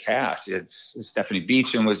amazing cast. Stephanie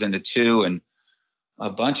Beacham was in it too, and a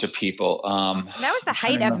bunch of people. That was the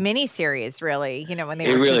height of miniseries, really. When they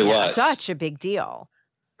were really just such a big deal.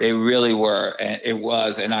 They really were, and it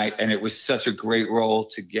was, and it was such a great role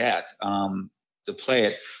to get. To play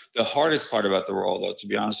it. The hardest part about the role, though, to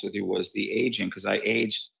be honest with you, was the aging, because I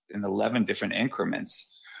aged in 11 different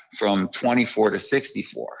increments from 24 to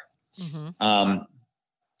 64. Mm-hmm.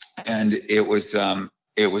 And it was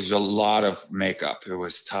a lot of makeup. It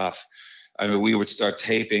was tough. I mean, we would start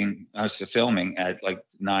filming at like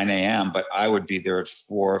 9 a.m., but I would be there at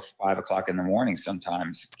 4 or 5 o'clock in the morning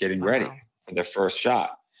sometimes getting ready for their first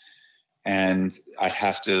shot. And I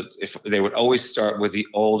have to, if they would always start with the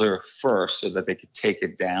older first so that they could take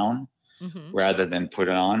it down rather than put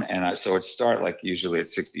it on. And so it'd start like usually at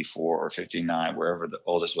 64 or 59, wherever the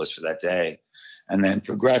oldest was for that day, and then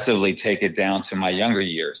progressively take it down to my younger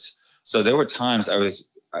years. So there were times I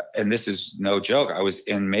was, and this is no joke, I was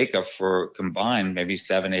in makeup for combined maybe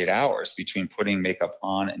 7-8 hours between putting makeup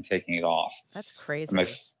on and taking it off. That's crazy. My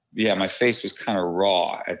face was kind of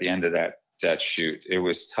raw at the end of that shoot. It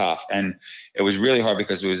was tough, and it was really hard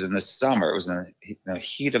because it was in the summer. It was in the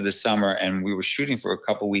heat of the summer, and we were shooting for a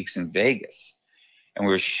couple weeks in Vegas, and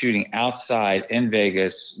we were shooting outside in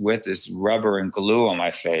Vegas with this rubber and glue on my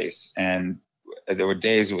face, and there were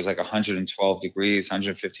days it was like 112 degrees,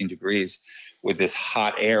 115 degrees with this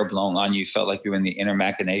hot air blowing on you. You felt like you were in the inner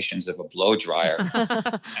machinations of a blow dryer.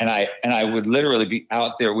 and I would literally be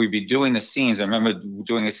out there. We'd be doing the scenes. I remember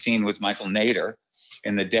doing a scene with Michael Nader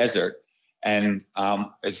in the desert, And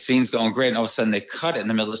the scene's going great. And all of a sudden they cut it in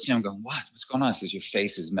the middle of the scene. I'm going, what? What's going on? It says, your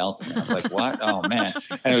face is melting. And I was like, what? Oh, man.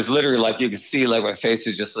 And it was literally like you could see like my face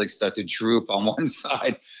is just like start to droop on one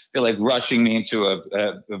side. They're like rushing me into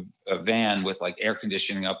a van with like air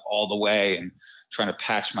conditioning up all the way and trying to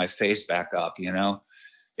patch my face back up, you know.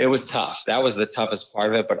 It was tough. That was the toughest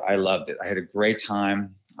part of it, but I loved it. I had a great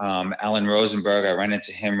time. Alan Rosenberg, I ran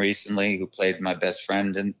into him recently, who played my best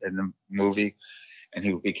friend in the movie, and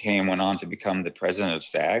who went on to become the president of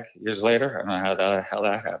SAG years later. I don't know how the hell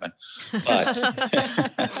that happened. But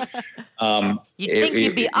you'd think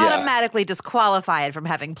you'd be automatically disqualified from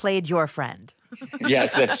having played your friend.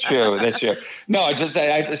 Yes, that's true. That's true. No, I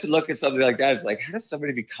just look at something like that. It's like, how does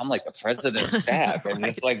somebody become like the president of SAG? And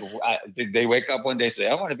it's like, did they wake up one day and say,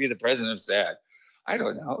 I want to be the president of SAG? I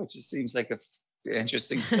don't know. It just seems like a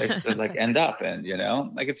interesting place to like end up in, you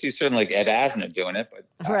know. I could see certainly like Ed Asner doing it, but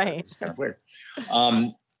right, it's kind of weird.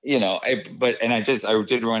 You know, I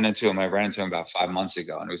did run into him. I ran into him about 5 months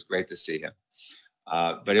ago, and it was great to see him.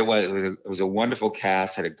 But it was a wonderful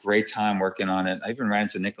cast. Had a great time working on it. I even ran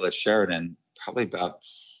into Nicola Sheridan probably about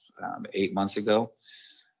 8 months ago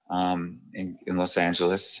in Los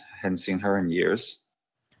Angeles. Hadn't seen her in years.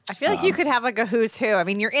 I feel like you could have like a who's who. I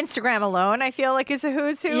mean, your Instagram alone, I feel like is a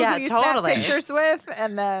who's who. Yeah, who you totally. snap pictures with,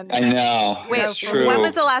 and then I know. Wait, it's true. When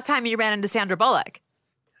was the last time you ran into Sandra Bullock?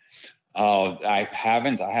 Oh, I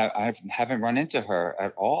haven't. I haven't run into her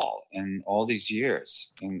at all in all these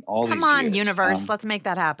years. Come on, universe, let's make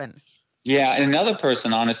that happen. Yeah, and another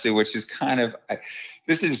person, honestly, which is kind of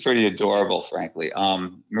this is pretty adorable, frankly.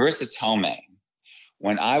 Marissa Tomei.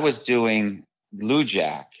 When I was doing Blue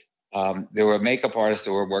Jack, there were makeup artists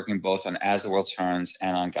that were working both on As the World Turns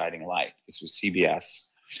and on Guiding Light. This was CBS.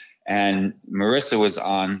 And Marissa was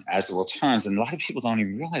on As the World Turns. And a lot of people don't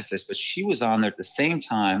even realize this, but she was on there at the same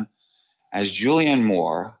time as Julianne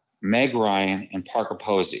Moore, Meg Ryan, and Parker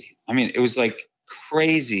Posey. I mean, it was like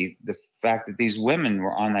crazy, the fact that these women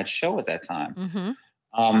were on that show at that time.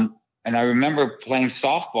 Mm-hmm. And I remember playing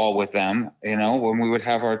softball with them, you know, when we would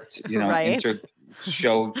have our, you know, right.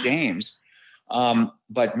 inter-show games.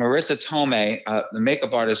 But Marissa Tomei, the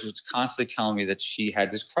makeup artist, was constantly telling me that she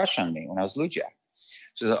had this crush on me when I was Blue Jack.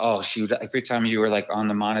 She was like, oh, she would, every time you were like on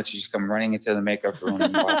the monitor, she'd come running into the makeup room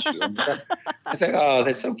and watch you. I was like, oh,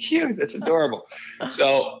 that's so cute. That's adorable.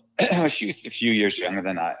 So she was a few years younger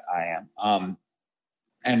than I am.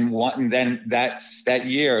 And then that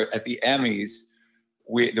year at the Emmys,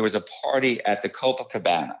 there was a party at the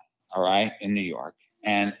Copacabana, all right, in New York.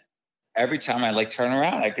 And every time I like turn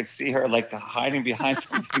around, I could see her like hiding behind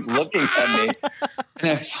something, looking at me. And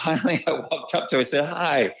then finally I walked up to her and said,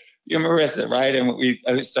 hi, you're Marissa, right? And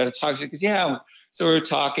I started talking. She goes, yeah. So we were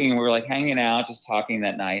talking and we were like hanging out, just talking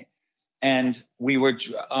that night. And we were,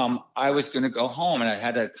 I was going to go home, and I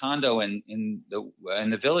had a condo in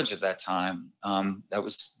the Village at that time. That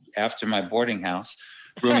was after my rooming house.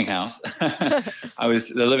 I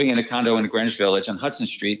was living in a condo in Greenwich Village on Hudson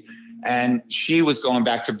Street. And she was going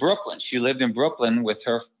back to Brooklyn. She lived in Brooklyn with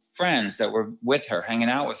her friends that were with her, hanging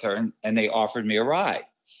out with her, and they offered me a ride.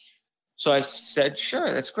 So I said,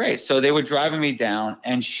 sure, that's great. So they were driving me down,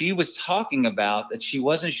 and she was talking about that she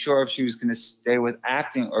wasn't sure if she was going to stay with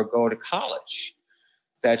acting or go to college,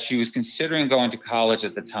 that she was considering going to college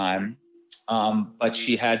at the time. But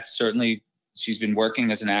she's been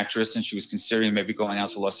working as an actress, and she was considering maybe going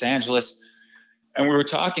out to Los Angeles. And we were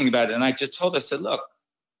talking about it, and I just told her, I said, look,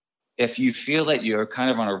 if you feel that you're kind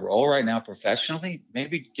of on a roll right now professionally,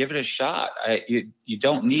 maybe give it a shot. You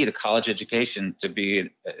don't need a college education to be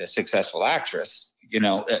a successful actress, you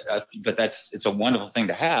know, but it's a wonderful thing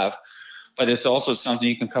to have. But it's also something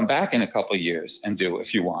you can come back in a couple of years and do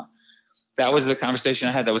if you want. That was the conversation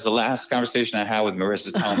I had. That was the last conversation I had with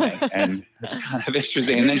Marissa Tomei. And it's kind of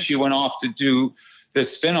interesting. And then she went off to do the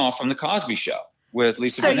spinoff from The Cosby Show with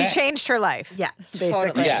Lisa Bonet. So you changed her life. Yeah, basically.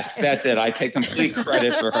 totally. Yes, that's it. I take complete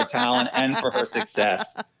credit for her talent and for her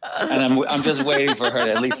success. And I'm just waiting for her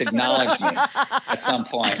to at least acknowledge me at some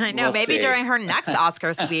point. I know, we'll maybe see. during her next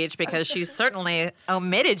Oscar speech, because she's certainly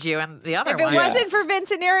omitted you in the other If one. it wasn't for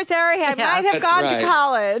Vincent Irizarry, I might have That's gone right. to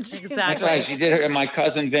college. Exactly. That's right. She did it. And my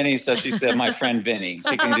cousin Vinny, so she said, my friend Vinny.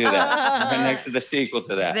 She can do that. Right next to the sequel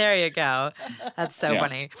to that. There you go. That's so Yeah.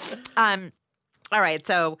 funny. All right,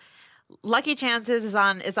 so Lucky Chances is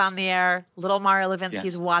on the air. Little Mario Levinsky's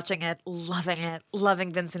Yes. watching it,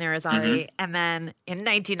 loving Vincent Irizarry. Mm-hmm. And then in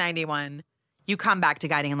 1991, you come back to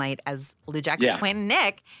Guiding Light as Lou Jack's twin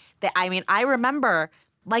Nick. I remember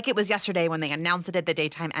like it was yesterday when they announced it at the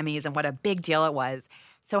Daytime Emmys and what a big deal it was.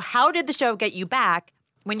 So how did the show get you back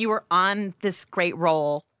when you were on this great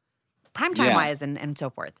role, primetime-wise and so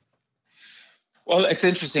forth? Well, it's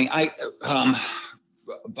interesting.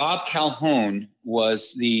 Bob Calhoun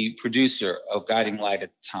was the producer of Guiding Light at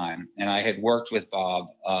the time, and I had worked with Bob.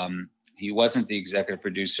 He wasn't the executive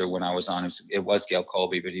producer when I was on. It was Gail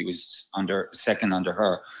Colby, but he was second under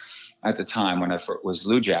her at the time when I was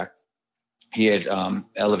Lou Jack. He had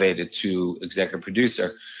elevated to executive producer.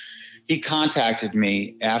 He contacted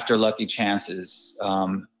me after Lucky Chances,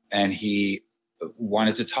 and he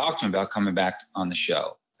wanted to talk to him about coming back on the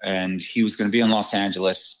show. And he was going to be in Los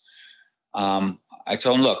Angeles. I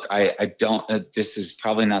told him, look, I don't, this is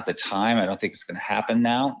probably not the time. I don't think it's going to happen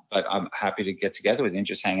now, but I'm happy to get together with you and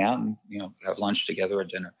just hang out and, have lunch together or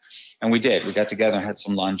dinner. And we did. We got together and had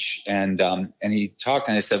some lunch, and he talked,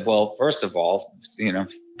 and I said, well, first of all,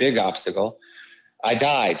 big obstacle. I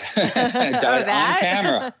died. I died on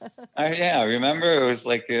camera. I remember it was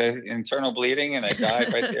like internal bleeding, and I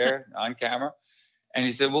died right there on camera. And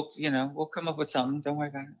he said, well, we'll come up with something. Don't worry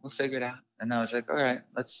about it. We'll figure it out. And I was like, all right,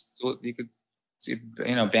 let's do it. You could,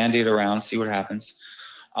 bandy it around, see what happens.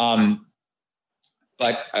 But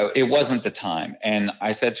it wasn't the time. And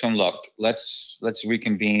I said to him, look, let's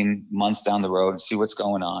reconvene months down the road and see what's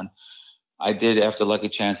going on. I did, after Lucky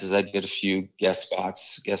Chances, I did a few guest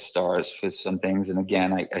stars for some things. And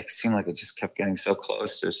again, I seemed like it just kept getting so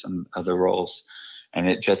close to some other roles. And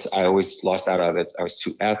I always lost out of it. I was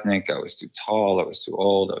too ethnic. I was too tall. I was too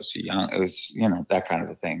old. I was too young. It was, that kind of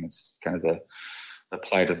a thing. It's kind of the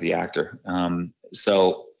plight of the actor.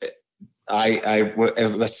 So it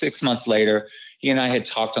was 6 months later, he and I had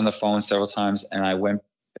talked on the phone several times, and I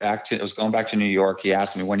was going back to New York. He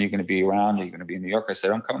asked me, when are you going to be around? Are you going to be in New York? I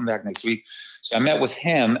said, I'm coming back next week. So I met with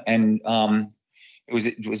him, and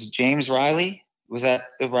it was James Riley. Was that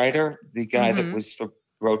the writer? The guy that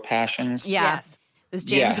wrote Passions? Yes. It was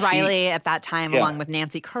James Riley at that time, along with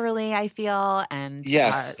Nancy Curley, I feel. And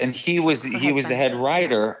and he was the head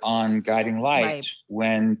writer on Guiding Light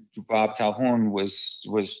when Bob Calhoun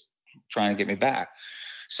was trying to get me back.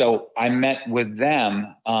 So I met with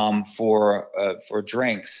them for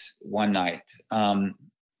drinks one night, one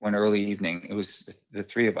early evening. It was the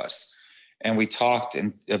three of us, and we talked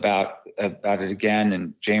about it again.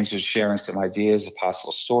 And James was sharing some ideas of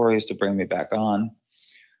possible stories to bring me back on.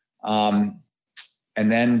 And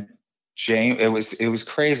then James, it was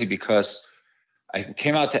crazy because I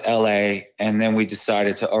came out to LA, and then we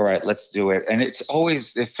decided to, all right, let's do it. And it's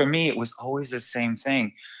always, for me, it was always the same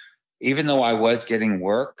thing. Even though I was getting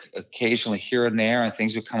work occasionally here and there, and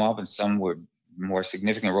things would come up, and some were more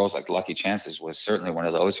significant roles, like Lucky Chances was certainly one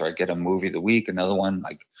of those, or I'd get a movie of the week, another one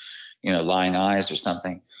like, Lying Eyes or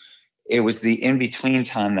something. It was the in-between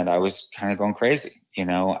time that I was kind of going crazy, and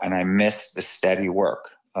I missed the steady work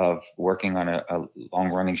of working on a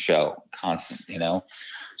long-running show, constant,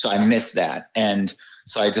 So I missed that. And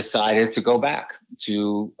so I decided to go back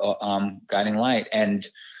to Guiding Light. And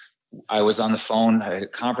I was on the phone, I had a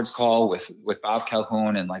conference call with Bob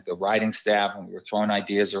Calhoun and like the writing staff, and we were throwing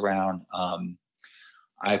ideas around.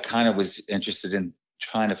 I kind of was interested in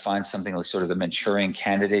trying to find something like sort of the Manchurian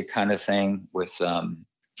Candidate kind of thing with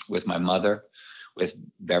my mother, with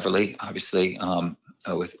Beverly, obviously,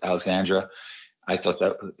 with Alexandra. I thought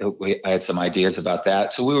that I had some ideas about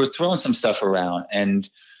that. So we were throwing some stuff around, and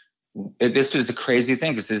this was the crazy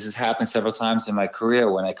thing, because this has happened several times in my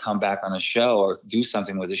career when I come back on a show or do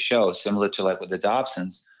something with a show, similar to like with the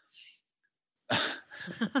Dobsons.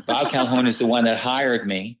 Bob Calhoun is the one that hired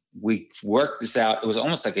me. We worked this out. It was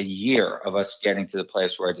almost like a year of us getting to the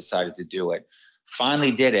place where I decided to do it.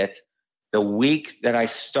 Finally did it. The week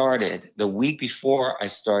before I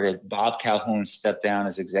started, Bob Calhoun stepped down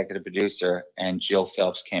as executive producer, and Jill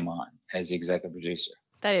Phelps came on as the executive producer.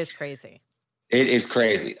 That is crazy. It is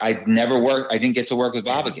crazy. I didn't get to work with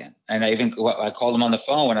Bob again. And I called him on the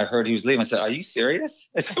phone when I heard he was leaving. I said, are you serious?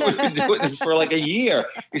 I said, we've been doing this for like a year.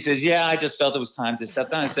 He says, yeah, I just felt it was time to step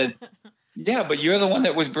down. I said, yeah, but you're the one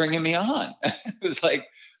that was bringing me on. It was like,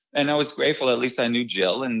 and I was grateful. At least I knew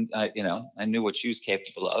Jill, and I knew what she was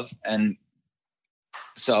capable of. And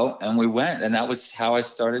we went, and that was how I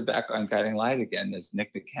started back on Guiding Light again as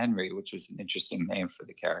Nick McHenry, which was an interesting name for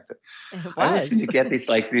the character. I always seem to get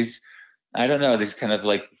these I don't know, these kind of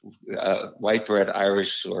like white bread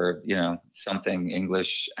Irish or, something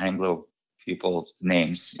English, Anglo people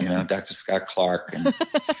names, Dr. Scott Clark and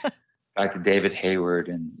Dr. David Hayward,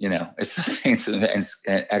 and, it's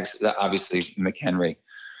obviously McHenry.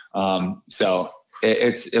 So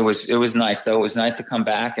it was nice, though. It was nice to come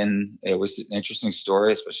back, and it was an interesting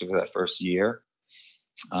story, especially for that first year.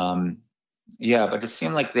 But it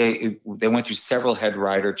seemed like they went through several head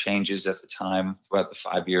writer changes at the time throughout the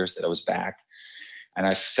 5 years that I was back. And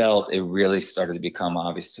I felt it really started to become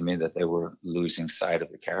obvious to me that they were losing sight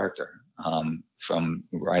of the character. from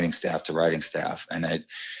writing staff to writing staff. And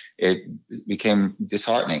it became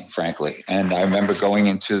disheartening, frankly. And I remember going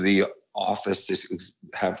into the office to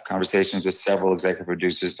have conversations with several executive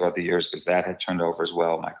producers throughout the years, because that had turned over as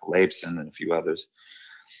well, Michael Lapson and a few others.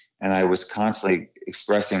 And I was constantly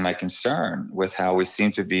expressing my concern with how we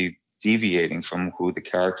seemed to be deviating from who the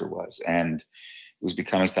character was, and it was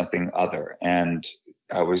becoming something other. And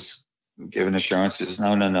I was given assurances,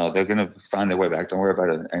 no, they're going to find their way back. Don't worry about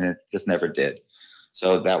it. And it just never did.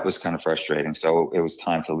 So that was kind of frustrating. So it was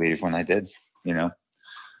time to leave when I did,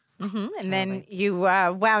 Mm-hmm. And then you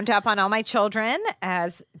wound up on All My Children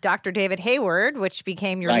as Dr. David Hayward, which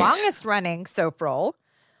became your longest running soap role.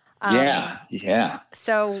 Yeah.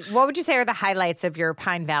 So what would you say are the highlights of your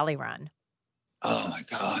Pine Valley run? Oh my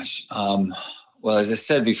gosh. Well, as I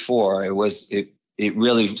said before, it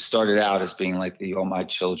really started out as being like the All My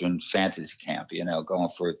Children fantasy camp, going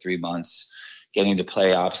for 3 months, getting to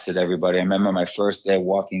play opposite everybody. I remember my first day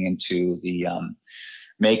walking into the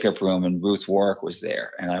makeup room, and Ruth Warwick was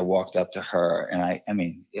there, and I walked up to her, and I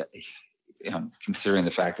mean, considering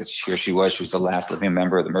the fact that here she was the last living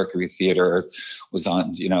member of the Mercury Theater, was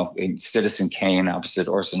on, in Citizen Kane opposite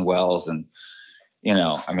Orson Welles, and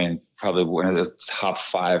I mean, probably one of the top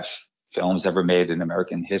 5 films ever made in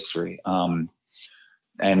American history.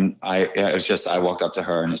 And I walked up to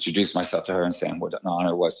her and introduced myself to her and saying what an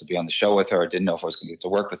honor it was to be on the show with her. I didn't know if I was going to get to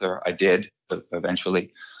work with her. I did, but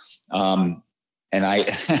eventually. And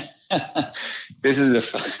this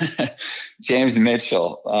is James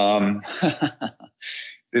Mitchell.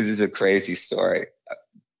 This is a crazy story.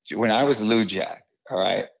 When I was Lou Jack, all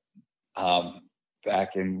right,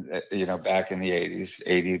 back in the 80s,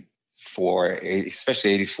 84,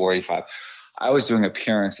 especially 84, 85, I was doing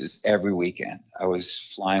appearances every weekend. I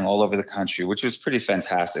was flying all over the country, which was pretty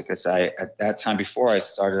fantastic. Because at that time, before I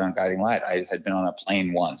started on Guiding Light, I had been on a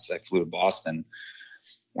plane once. I flew to Boston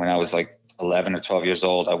when I was like 11 or 12 years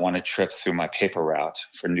old. I won a trip through my paper route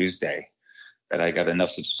for Newsday, that I got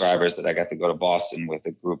enough subscribers that I got to go to Boston with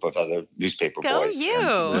a group of other newspaper boys.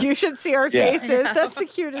 You should see our faces. That's the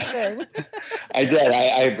cutest thing. I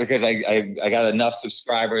did. Because I got enough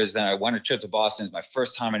subscribers, and I won a trip to Boston. It was my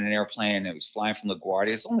first time in an airplane. It was flying from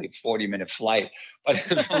LaGuardia. It's only a 40-minute flight, but it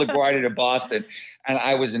was from LaGuardia to Boston. And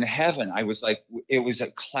I was in heaven. I was like, it was a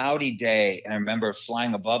cloudy day. And I remember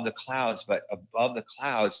flying above the clouds, but above the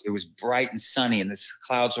clouds, it was bright and sunny. And the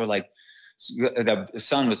clouds were like, the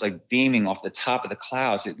sun was like beaming off the top of the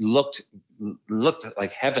clouds. It looked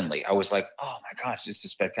like heavenly. I was like, oh my gosh, this is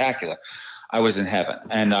spectacular. I was in heaven,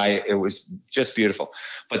 and it was just beautiful.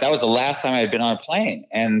 But that was the last time I had been on a plane,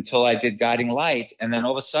 until I did Guiding Light. And then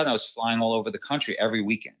all of a sudden I was flying all over the country every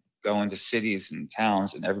weekend, going to cities and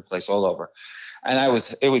towns and every place all over. And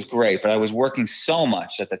it was great, but I was working so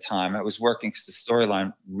much at the time. I was working because the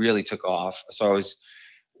storyline really took off. So I was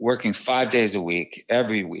working 5 days a week,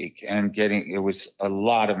 every week, and it was a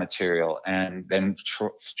lot of material, and then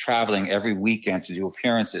traveling every weekend to do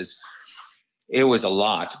appearances. It was a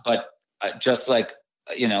lot, but just like,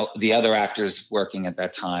 the other actors working at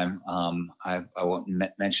that time, I won't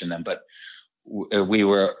mention them, but we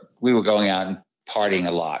were going out and partying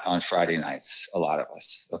a lot on Friday nights, a lot of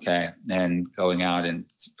us, okay, and going out and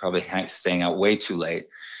probably staying out way too late.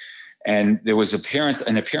 And there was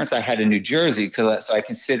an appearance I had in New Jersey, so I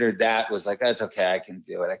considered that was like, that's okay, I can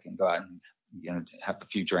do it. I can go out and have a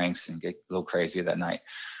few drinks and get a little crazy that night.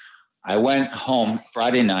 I went home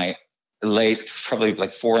Friday night late, probably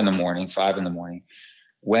like 5 in the morning,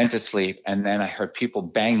 went to sleep, and then I heard people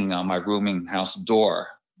banging on my rooming house door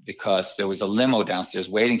because there was a limo downstairs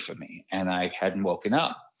waiting for me, and I hadn't woken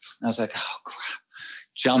up. And I was like, oh crap.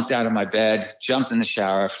 Jumped out of my bed, jumped in the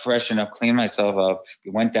shower, freshened up, cleaned myself up,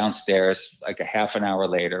 went downstairs like a half an hour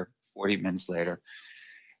later, 40 minutes later.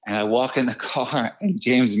 And I walk in the car, and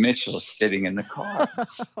James Mitchell is sitting in the car.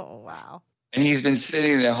 Oh, wow. And he's been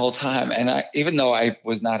sitting there the whole time. And even though I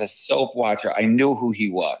was not a soap watcher, I knew who he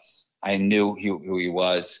was. I knew who he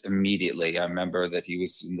was immediately. I remember that he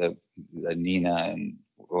was in the Nina and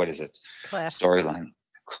Cliff storyline.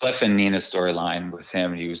 Cliff and Nina storyline with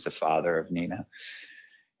him. He was the father of Nina.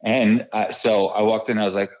 And so I walked in, and I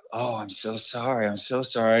was like, oh, I'm so sorry.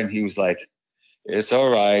 And he was like, it's all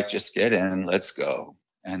right. Just get in. Let's go.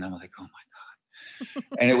 And I'm like, oh my God.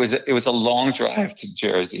 And it was a long drive to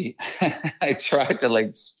Jersey. I tried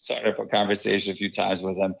to start up a conversation a few times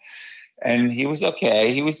with him, and he was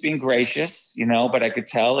okay. He was being gracious, but I could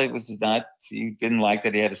tell he didn't like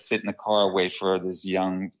that he had to sit in the car and wait for this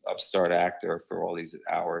young upstart actor for all these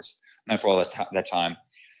hours, not for all that time.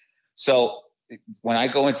 So when I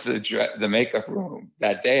go into the makeup room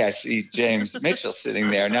that day, I see James Mitchell sitting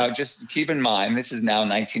there. Now, just keep in mind, this is now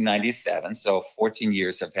 1997, so 14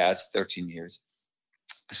 years have passed, 13 years.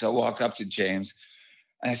 So I walked up to James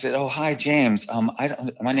and I said, "Oh, hi, James.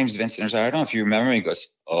 My name's Vincent. I don't know if you remember me." He goes,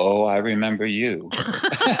 "Oh, I remember you."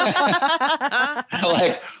 I'm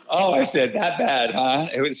like, "Oh," I said, "that bad, huh?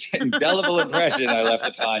 It was an indelible impression I left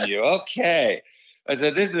upon you." Okay. I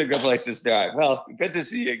said, "This is a good place to start." Well, good to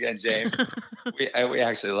see you again, James. We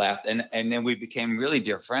actually laughed, and then we became really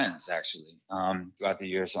dear friends, actually, throughout the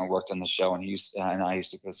years. I worked on the show, and I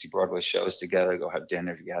used to go see Broadway shows together, go have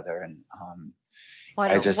dinner together, and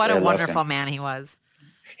what a wonderful man he was.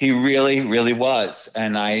 He really, really was,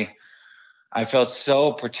 and I felt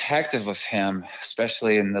so protective of him,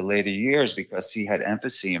 especially in the later years, because he had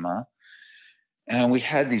emphysema, and we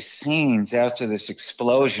had these scenes after this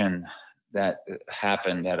explosion that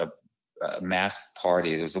happened at a mass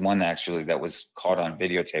party. There was the one actually that was caught on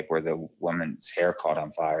videotape where the woman's hair caught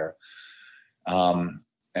on fire. And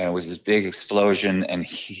it was this big explosion, and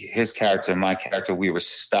his character and my character, we were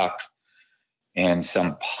stuck in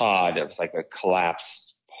some pod. It was like a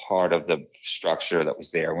collapsed part of the structure that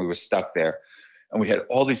was there. And we were stuck there, and we had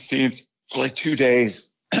all these scenes for like 2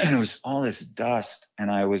 days, and it was all this dust. And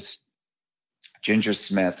I was Ginger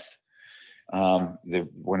Smith,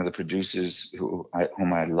 one of the producers whom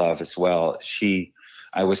I love as well.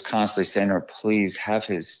 I was constantly saying to her, "Please have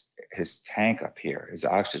his tank up here, his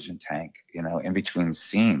oxygen tank, in between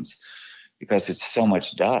scenes, because it's so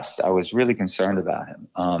much dust." I was really concerned about him.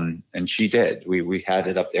 And she did. We had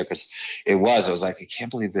it up there because I was like, I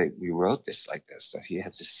can't believe that we wrote this like this, that he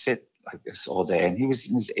had to sit like this all day. And he was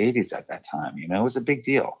in his 80s at that time, it was a big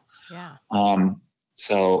deal. Yeah.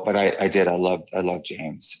 But I did. I loved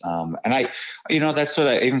James. And that's what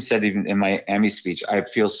I even said, even in my Emmy speech. I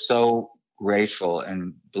feel so grateful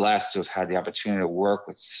and blessed to have had the opportunity to work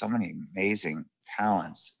with so many amazing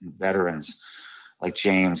talents and veterans like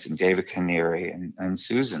James and David Canary and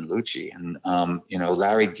Susan Lucci and,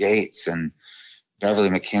 Larry Gates and Beverly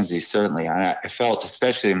McKinsey, certainly. I felt,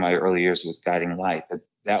 especially in my early years with Guiding Light,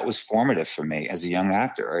 that was formative for me as a young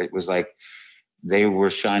actor. It was like they were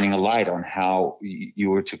shining a light on how you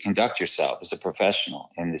were to conduct yourself as a professional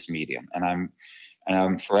in this medium. And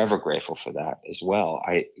I'm forever grateful for that as well.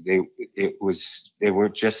 They were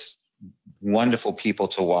just wonderful people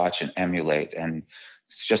to watch and emulate and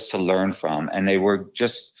just to learn from. And they were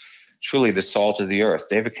just truly the salt of the earth.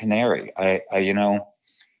 David Canary,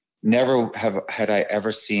 never had I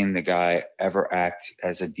ever seen the guy ever act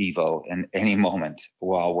as a divo in any moment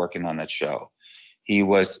while working on that show. He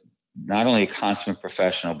was not only a consummate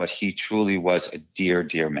professional, but he truly was a dear,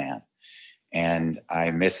 dear man. And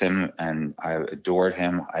I miss him and I adored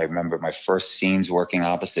him. I remember my first scenes working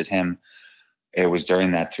opposite him. It was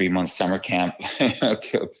during that 3-month summer camp,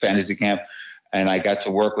 fantasy camp. And I got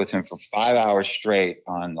to work with him for 5 hours straight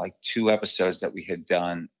on like 2 episodes that we had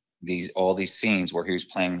done, all these scenes where he was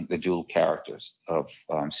playing the dual characters of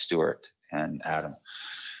Stuart and Adam.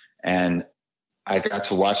 And I got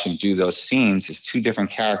to watch him do those scenes as 2 different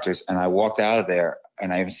characters. And I walked out of there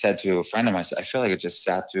and I even said to a friend of mine, I feel like I just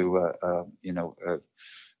sat through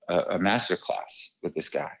a master class with this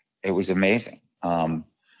guy. It was amazing. And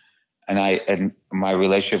my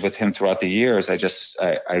relationship with him throughout the years,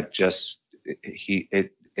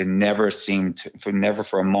 it never seemed never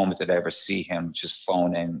for a moment did I ever see him just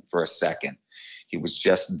phone in for a second. He was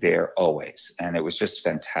just there always. And it was just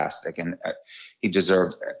fantastic. And he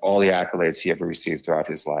deserved all the accolades he ever received throughout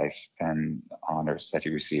his life and honors that he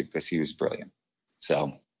received because he was brilliant.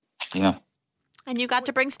 So, And you got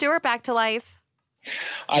to bring Stuart back to life.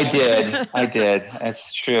 I did.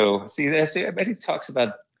 That's true. See, I bet he talks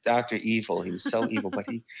about Dr. Evil. He was so evil, but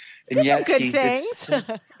he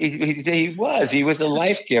was a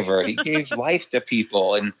life giver. He gave life to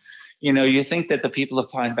people. And, you think that the people of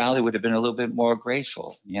Pine Valley would have been a little bit more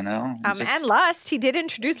grateful, And lust. He did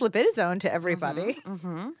introduce libidozone to everybody. Mm-hmm.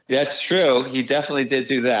 Mm-hmm. That's true. He definitely did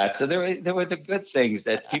do that. So there were the good things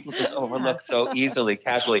that people just overlook so easily,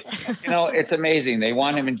 casually. It's amazing. They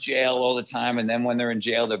want him in jail all the time. And then when they're in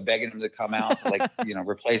jail, they're begging him to come out to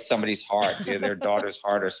replace somebody's heart, their daughter's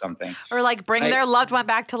heart or something. Or bring their loved one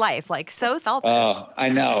back to life. So selfish. Oh, I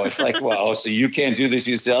know. It's like, well, so you can't do this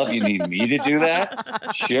yourself? You need me to do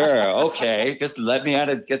that? Sure. Okay. Just let me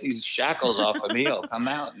get these shackles off of me. I'll come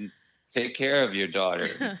out and take care of your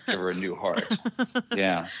daughter, give her a new heart.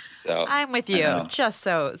 Yeah. So I'm with you. Just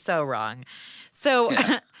so wrong. So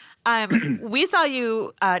we saw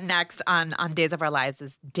you next on Days of Our Lives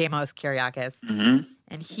as Deimos Kyriakis. Mm-hmm.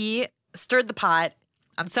 And he stirred the pot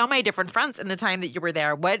on so many different fronts in the time that you were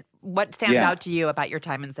there. What stands out to you about your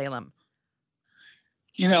time in Salem?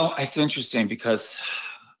 It's interesting because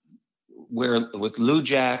we're with Lou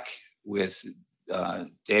Jack, with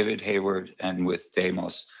David Hayward, and with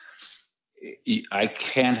Deimos. I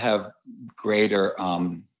can't have greater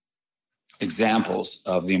examples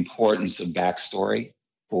of the importance of backstory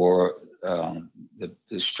for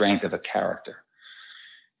the strength of a character.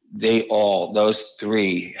 Those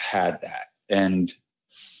three had that. And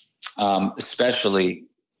especially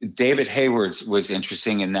David Hayward's was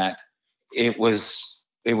interesting in that it was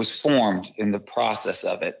formed in the process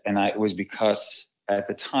of it. And it was because at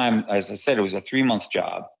the time, as I said, it was a 3-month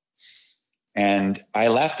job. And I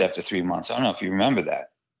left after 3 months. I don't know if you remember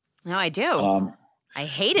that. No, I do. I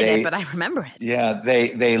hated it, but I remember it. Yeah,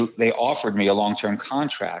 they offered me a long-term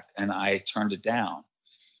contract, and I turned it down.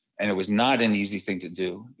 And it was not an easy thing to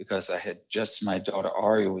do because I had my daughter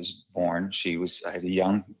Aria was born. I had a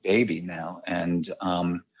young baby now, and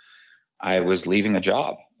I was leaving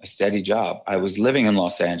a steady job. I was living in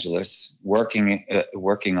Los Angeles, working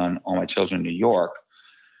on all my children in New York.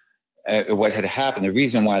 What had happened, the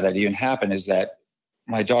reason why that even happened is that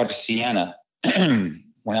my daughter Sienna,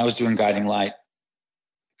 when I was doing Guiding Light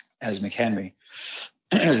as McHenry,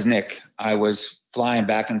 as Nick, I was flying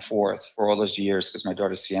back and forth for all those years because my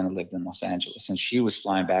daughter Sienna lived in Los Angeles, and she was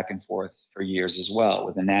flying back and forth for years as well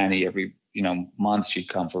with a nanny. Every month she'd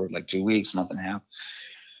come for like 2 weeks, month and a half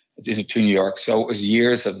to New York. So it was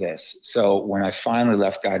years of this. So when I finally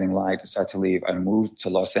left Guiding Light, decided to leave, I moved to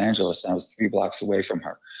Los Angeles, and I was 3 blocks away from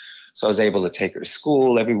her. So I was able to take her to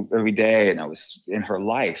school every day, and I was in her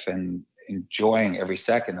life and enjoying every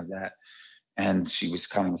second of that. And she was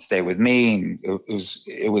coming to stay with me, and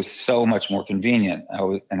it was so much more convenient.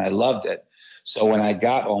 And I loved it. So when I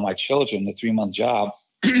got all my children, the 3-month job,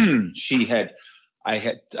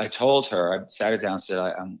 I told her, I sat her down and said,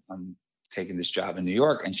 I'm taking this job in New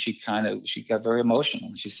York. And she got very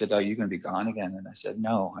emotional. She said, "Are you going to be gone again?" And I said,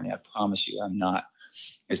 "No, honey, I promise you, I'm not.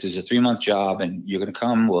 This is a 3-month job, and you're going to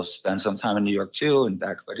come. We'll spend some time in New York too, and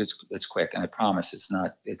back, but it's quick. And I promise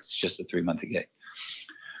it's just a 3-month gig."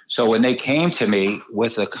 So when they came to me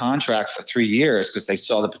with a contract for 3 years, because they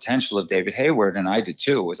saw the potential of David Hayward, and I did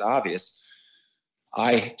too, it was obvious.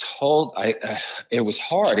 It was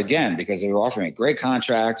hard again because they were offering a great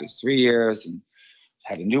contract. It was 3 years and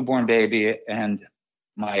had a newborn baby, and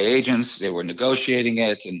my agents, they were negotiating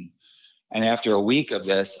it. And after a week of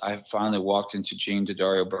this, I finally walked into Jean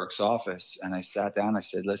Daddario Burke's office, and I sat down. I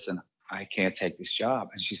said, "Listen, I can't take this job."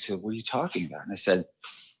 And she said, "What are you talking about?" And I said,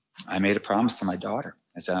 "I made a promise to my daughter.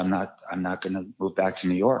 I said, I'm not going to move back to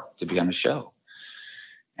New York to be on the show."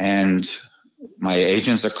 And my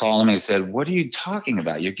agents are calling me and said, "What are you talking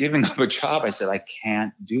about? You're giving up a job." I said, "I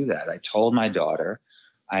can't do that. I told my daughter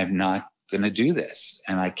I'm not going to do this,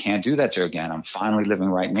 and I can't do that to her again. I'm finally living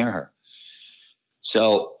right near her."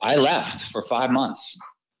 So I left for 5 months,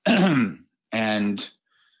 and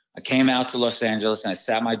I came out to Los Angeles, and I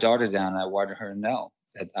sat my daughter down, and I wanted her to know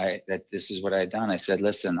that this is what I had done. I said,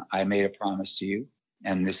 "Listen, I made a promise to you,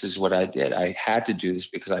 and this is what I did. I had to do this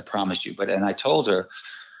because I promised you." And I told her,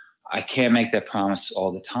 I can't make that promise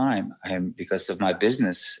all the time. Because of my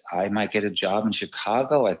business, I might get a job in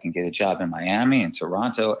Chicago. I can get a job in Miami and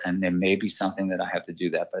Toronto, and there may be something that I have to do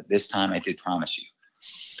that. But this time I did promise you.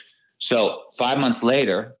 So 5 months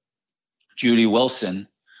later, Judy Wilson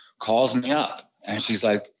calls me up, and she's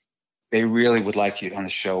like, "They really would like you on the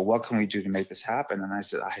show. What can we do to make this happen?" And I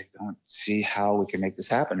said, "I don't see how we can make this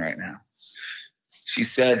happen right now." She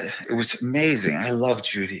said, it was amazing. I love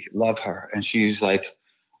Judy, love her. And she's like,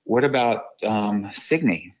 "What about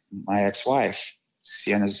Signe, my ex-wife,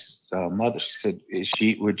 Sienna's mother?" She said,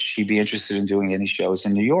 would she be interested in doing any shows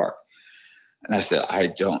in New York? And I said, "I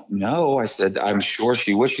don't know." I said, "I'm sure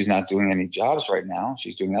she would. She's not doing any jobs right now.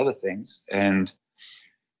 She's doing other things." And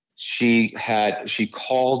she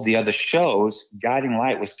called the other shows. Guiding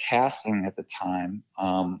Light was casting at the time.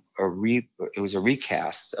 It was a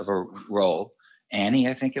recast of a role. Annie,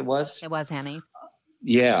 I think it was. It was Annie.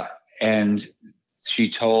 Yeah. And she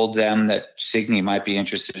told them that Signe might be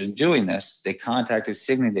interested in doing this. They contacted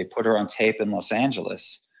Signe. They put her on tape in Los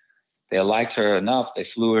Angeles. They liked her enough. They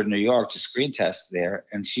flew her to New York to screen test there,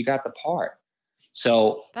 and she got the part.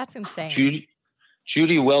 So that's insane.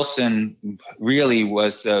 Judy Wilson really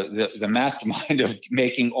was the mastermind of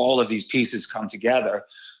making all of these pieces come together.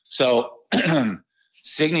 So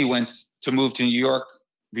Signe went to move to New York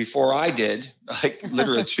before I did, like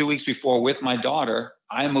literally 2 weeks before with my daughter.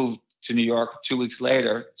 I moved to New York 2 weeks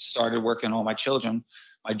later, started working on all my children.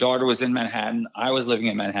 My daughter was in Manhattan. I was living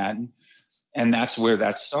in Manhattan. And that's where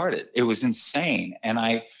that started. It was insane. And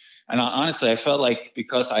I honestly, I felt like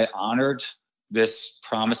because I honored this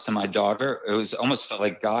promise to my daughter. It was almost felt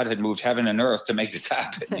like God had moved heaven and earth to make this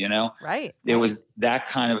happen, you know? Right. It was that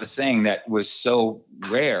kind of a thing that was so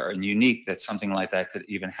rare and unique that something like that could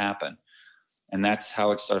even happen. And that's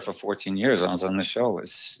how it started for 14 years. I was on the show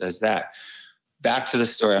as that. Back to the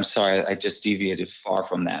story. I'm sorry, I just deviated far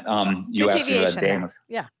from that. You Good asked me about Deimos.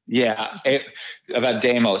 Yeah. About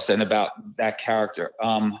Deimos and about that character.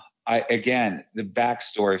 Again, the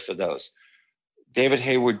backstory for those. David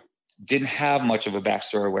Hayward didn't have much of a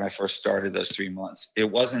backstory when I first started those 3 months. It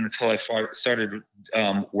wasn't until I started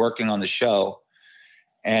working on the show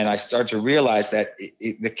and I started to realize that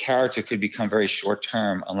the character could become very short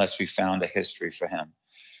term unless we found a history for him.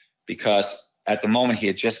 Because at the moment he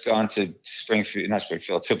had just gone to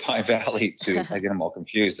to Pine Valley I get them all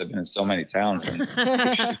confused. I've been in so many towns and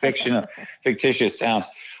fictitious towns.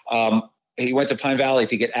 He went to Pine Valley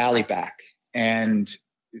to get Allie back, and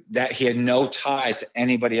that he had no ties to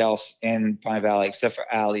anybody else in Pine Valley except for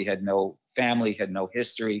Allie. Had no family, had no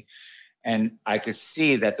history. And I could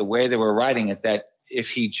see that the way they were writing it, that if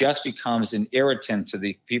he just becomes an irritant to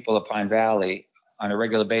the people of Pine Valley on a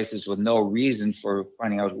regular basis with no reason for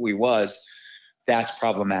finding out who he was, that's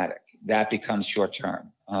problematic. That becomes short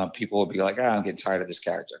term. People will be like, I'm getting tired of this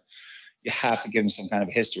character. You have to give him some kind of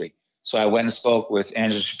history. So I went and spoke with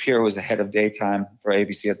Angela Shapiro, who was the head of daytime for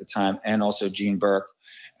ABC at the time, and also Gene Burke.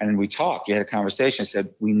 And we talked. We had a conversation. I said,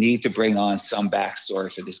 we need to bring on some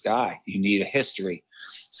backstory for this guy. You need a history,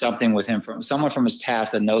 something with him, someone from his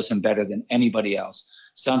past that knows him better than anybody else.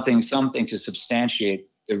 Something to substantiate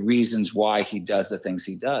the reasons why he does the things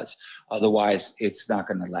he does. Otherwise, it's not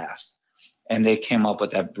going to last. And they came up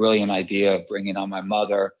with that brilliant idea of bringing on my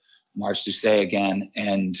mother, Marge Doucet again,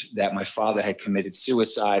 and that my father had committed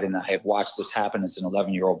suicide. And I had watched this happen as an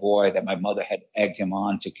 11-year-old boy, that my mother had egged him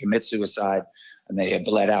on to commit suicide, and they had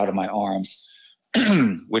bled out of my arms,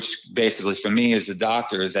 which basically for me as a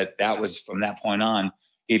doctor is that was from that point on,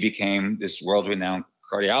 he became this world-renowned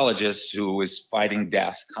cardiologist who was fighting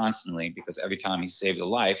death constantly, because every time he saved a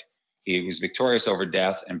life, he was victorious over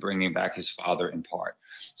death and bringing back his father in part.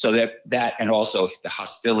 So that and also the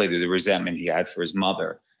hostility, the resentment he had for his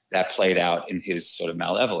mother, that played out in his sort of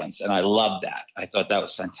malevolence. And I loved that. I thought that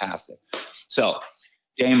was fantastic. So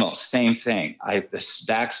Deimos, same thing. The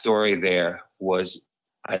backstory there was,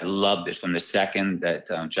 I loved it from the second that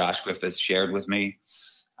Josh Griffith shared with me.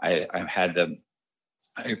 I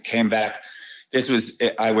came back.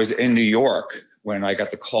 I was in New York when I got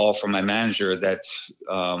the call from my manager that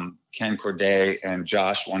Ken Corday and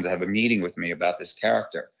Josh wanted to have a meeting with me about this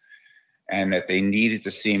character, and that they needed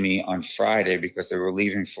to see me on Friday because they were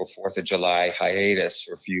leaving for 4th of July hiatus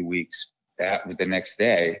for a few weeks the next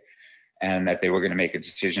day, and that they were going to make a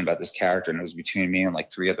decision about this character, and it was between me and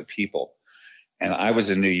like 3 other people. And I was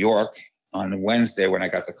in New York on Wednesday when I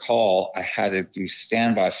got the call. I had to do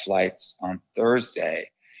standby flights on Thursday.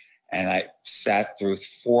 And I sat through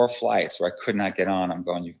 4 flights where I could not get on. I'm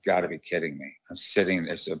going, you've got to be kidding me. I'm sitting,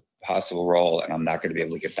 there's a possible role, and I'm not going to be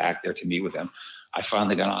able to get back there to meet with them. I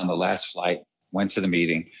finally got on the last flight, went to the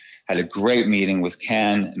meeting, had a great meeting with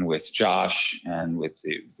Ken and with Josh and with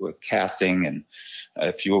casting and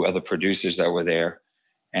a few other producers that were there.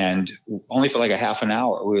 And only for like a half an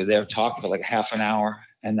hour. We were there talking for like a half an hour,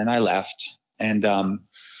 and then I left. And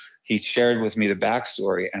he shared with me the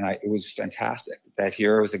backstory, and it was fantastic. That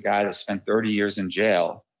here was a guy that spent 30 years in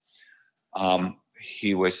jail.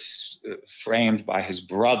 He was framed by his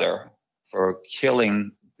brother for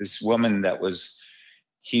killing this woman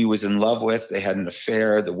he was in love with. They had an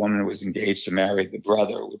affair. The woman was engaged to marry the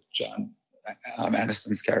brother with John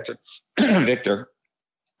Aniston's character, Victor,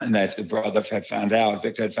 and that the brother had found out.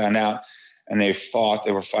 Victor had found out. And they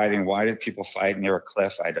were fighting. Why did people fight near a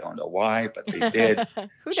cliff? I don't know why, but they did.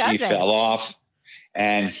 She fell off,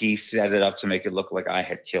 and he set it up to make it look like I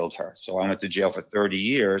had killed her. So I went to jail for 30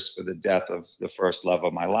 years for the death of the first love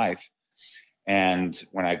of my life. And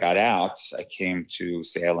when I got out, I came to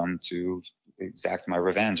Salem to exact my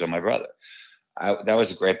revenge on my brother. That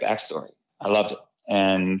was a great backstory. I loved it.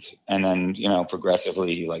 And then,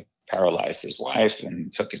 progressively he paralyzed his wife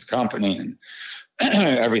and took his company and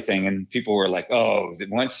everything. And people were like, oh,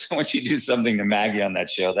 once you do something to Maggie on that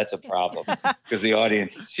show, that's a problem. Because the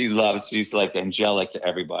audience, she's like angelic to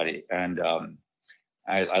everybody. And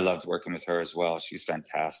I loved working with her as well. She's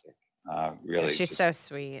fantastic. Really. She's so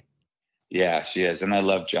sweet. Yeah, she is. And I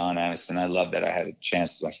love John Aniston. I love that I had a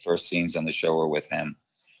chance. My first scenes on the show were with him.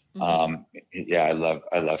 Mm-hmm. I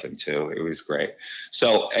love him too. It was great.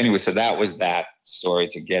 So anyway, so that was that story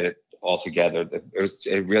to get it all together.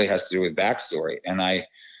 It really has to do with backstory. And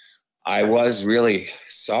I was really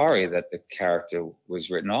sorry that the character was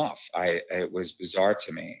written off. It was bizarre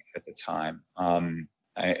to me at the time.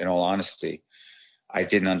 In all honesty, I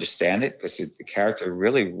didn't understand it because the character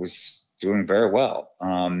really was doing very well.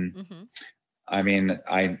 I mean,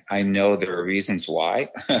 I know there are reasons why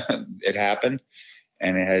it happened,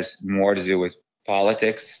 and it has more to do with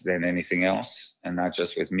politics than anything else, and not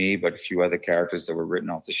just with me, but a few other characters that were written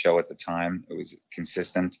off the show at the time. It was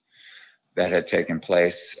consistent that had taken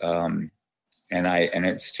place. And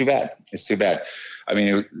it's too bad. It's too bad. I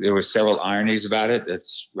mean, there were several ironies about it.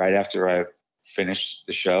 It's right after I finished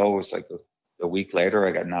the show. It was like a week later,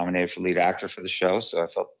 I got nominated for lead actor for the show. So I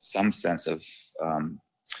felt some sense of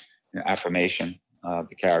affirmation of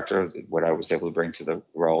the character, what I was able to bring to the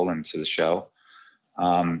role and to the show.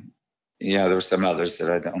 There were some others that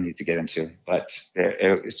I don't need to get into, but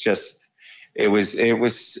it was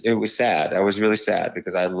sad. I was really sad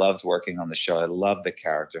because I loved working on the show. I loved the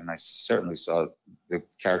character, and I certainly saw the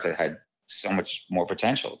character had so much more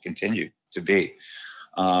potential, continued to be.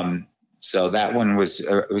 So that one was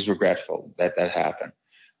regretful that happened.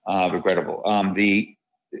 Regrettable.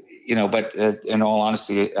 But in all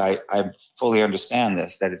honesty, I fully understand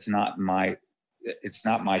this, that it's not my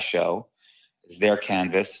show. It's their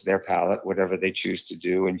canvas, their palette, whatever they choose to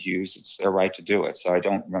do and use, it's their right to do it. So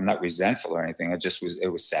I'm not resentful or anything.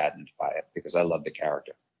 It was saddened by it because I love the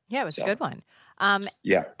character. Yeah, it was a good one.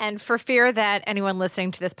 Yeah. And for fear that anyone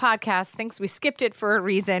listening to this podcast thinks we skipped it for a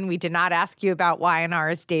reason, we did not ask you about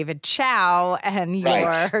Y&R's David Chow and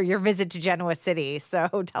your visit to Genoa City. So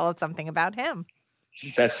tell us something about him.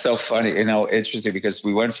 That's so funny. Interesting because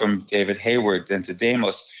we went from David Hayward then to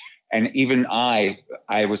Damos. And even I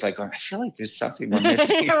was like, I feel like there's something we're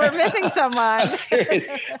missing. We're missing someone.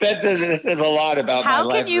 That says a lot about my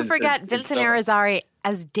life. How can you forget Vincent Irizarry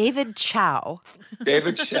as David Chow?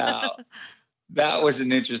 David Chow. That was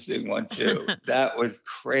an interesting one, too. That was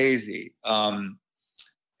crazy. And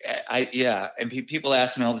people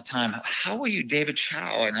ask me all the time, how were you David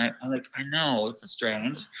Chow? And I'm like, I know, it's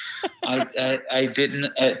strange. I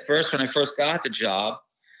didn't, at first, when I first got the job,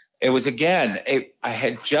 it was, I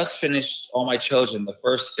had just finished All My Children, the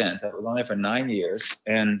first stint. I was on there for 9 years,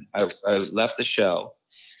 and I left the show.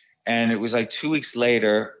 And it was like 2 weeks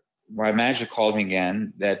later, my manager called me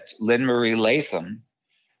again that Lynn Marie Latham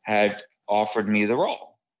had offered me the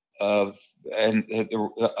role of a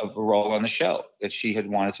role on the show, that she had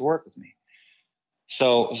wanted to work with me.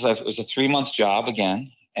 So it was a 3-month job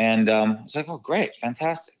again. And I was like, oh, great,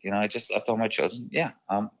 fantastic. I just left All My Children. Yeah,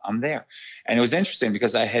 I'm there. And it was interesting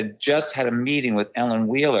because I had just had a meeting with Ellen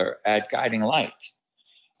Wheeler at Guiding Light.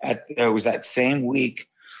 It was that same week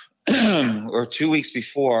or 2 weeks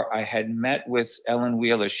before I had met with Ellen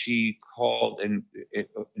Wheeler. She called and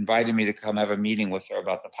invited me to come have a meeting with her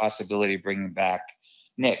about the possibility of bringing back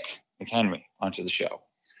Nick McHenry onto the show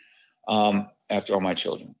after All My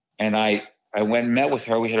Children. And I went and met with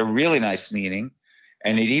her. We had a really nice meeting.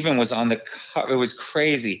 And it even was on the cover. It was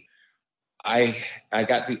crazy. I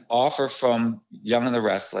got the offer from Young and the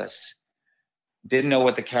Restless. Didn't know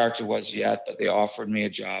what the character was yet, but they offered me a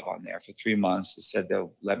job on there for 3 months. They said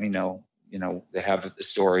they'll let me know. They have the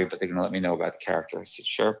story, but they're going to let me know about the character. I said,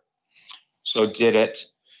 sure. So did it.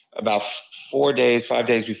 About 5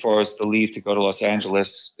 days before I was to leave to go to Los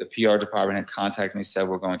Angeles, the PR department had contacted me, said,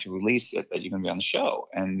 we're going to release it, that you're going to be on the show.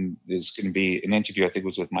 And there's going to be an interview, I think it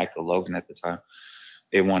was with Michael Logan at the time.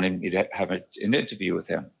 They wanted me to have an interview with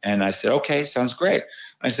him. And I said, okay, sounds great.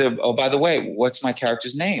 I said, oh, by the way, what's my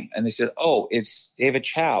character's name? And they said, oh, it's David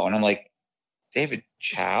Chow. And I'm like, David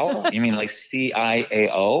Chow? You mean like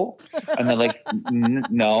CIAO? And they're like,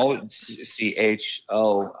 no,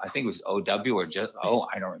 CHO. I think it was OW or just O.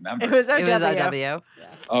 I don't remember. It was OW. Yeah.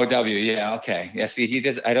 OW, yeah, okay. Yeah, see, he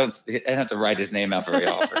does. I don't have to write his name out very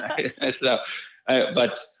often. So,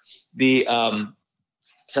 but the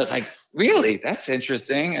so I was like, really? That's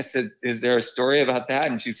interesting. I said, is there a story about that?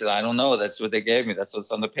 And she said, I don't know. That's what they gave me. That's what's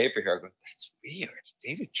on the paper here. I go, that's weird.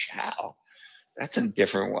 David Chow. That's a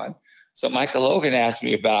different one. So Michael Logan asked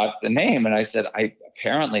me about the name. And I said,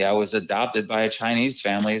 apparently I was adopted by a Chinese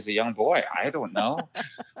family as a young boy. I don't know.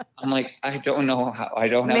 I'm like, I don't know how. I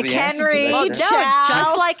don't have the answer to that. Well, no,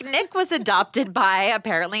 just like Nick was adopted by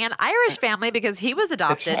apparently an Irish family because he was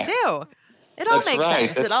adopted too. It all makes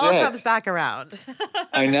sense. It all comes back around.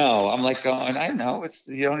 I know. I'm like going, I know.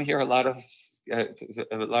 You don't hear a lot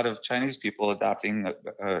of Chinese people adopting,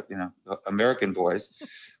 American boys,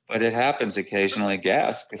 but it happens occasionally, I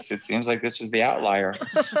guess, because it seems like this was the outlier.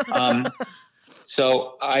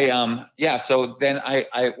 So then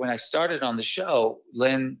when I started on the show,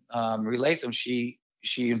 Lynn Marie Latham, she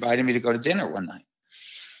invited me to go to dinner one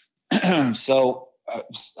night. So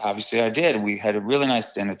obviously I did. We had a really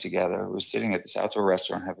nice dinner together. We were sitting at this outdoor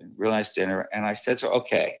restaurant having a real nice dinner. And I said to her,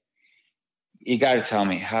 okay, you got to tell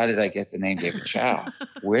me, how did I get the name David Chow?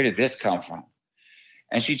 Where did this come from?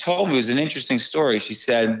 And she told me, it was an interesting story. She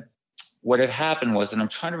said what had happened was, and I'm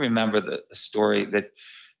trying to remember the story, that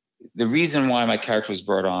the reason why my character was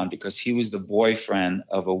brought on, because he was the boyfriend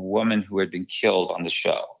of a woman who had been killed on the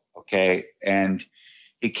show. Okay. And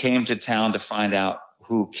he came to town to find out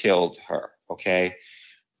who killed her. Okay.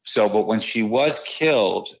 So, but when she was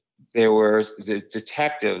killed, there were the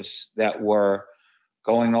detectives that were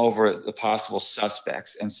going over the possible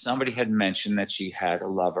suspects, and somebody had mentioned that she had a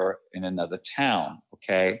lover in another town.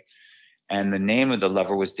 Okay. And the name of the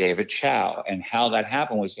lover was David Chow. And how that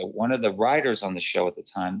happened was that one of the writers on the show at the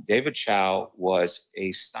time, David Chow, was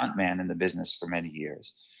a stuntman in the business for many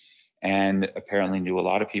years, and apparently knew a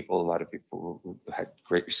lot of people. A lot of people who had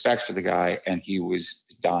great respect for the guy, and he was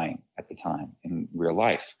dying at the time in real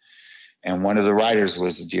life. And one of the writers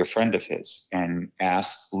was a dear friend of his, and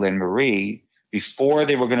asked Lynn Marie, before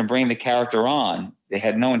they were going to bring the character on, they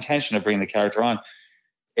had no intention of bringing the character on,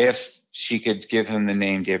 if she could give him the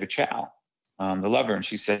name David Chow, the lover. And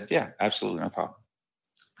she said, yeah, absolutely, no problem.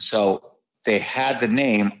 So they had the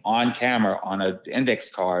name on camera on an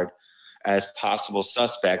index card as possible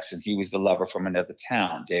suspects, and he was the lover from another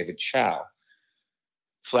town, David Chow.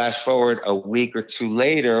 Flash forward a week or two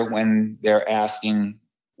later, when they're asking,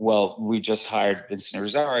 well, we just hired Vincent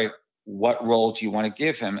Irizarry, what role do you want to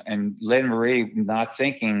give him? And Lynn Marie, not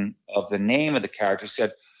thinking of the name of the character,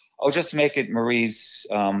 said, oh, just make it Marie's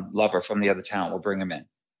lover from the other town. We'll bring him in.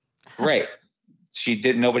 Great.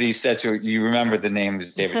 Nobody said to her, you remember the name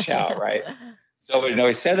is David Chow, right? So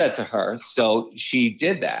nobody said that to her. So she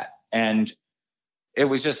did that. And it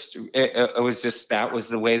was just, that was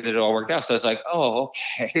the way that it all worked out. So I was like, oh,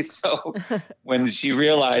 okay. So when she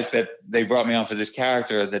realized that they brought me on for this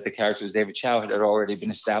character, that the character was David Chow, had already been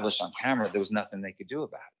established on camera, there was nothing they could do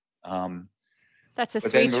about it. That's a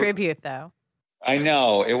sweet tribute, though. I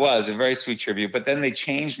know, it was a very sweet tribute, but then they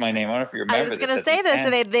changed my name. I don't know if you remember. I was going to say this, so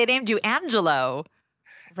they named you Angelo,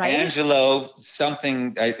 right? Angelo,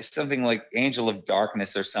 something like Angel of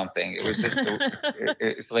Darkness or something. It was just,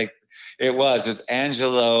 it was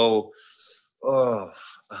Angelo. Oh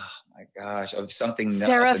my gosh, of something.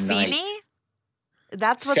 Serafini?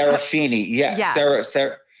 That's what Serafini. Yeah.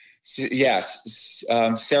 Sarah. Yes.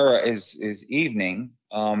 Sarah is evening.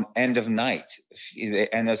 End of night,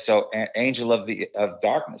 and so angel of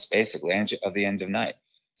darkness, basically, angel of the end of night.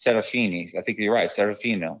 Serafini, I think you're right,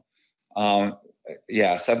 Serafino.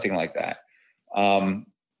 Yeah, something like that. And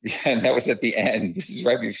that was at the end. This is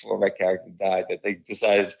right before my character died, that they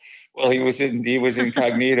decided, well, he was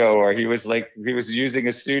incognito, or he was using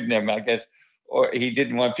a pseudonym, I guess, or he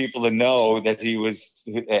didn't want people to know that he was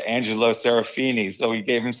Angelo Serafini, so he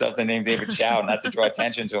gave himself the name David Chow, not to draw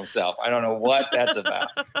attention to himself. I don't know what that's about.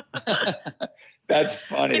 That's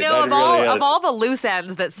funny. You know, of all the loose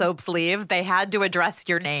ends that soaps leave, they had to address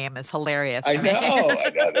your name. It's hilarious. I know.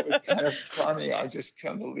 That was kind of funny. I just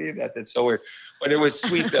can't believe that. That's so weird. But it was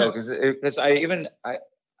sweet though, because I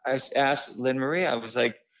asked Lynn Marie. I was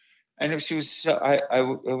like, and she was so I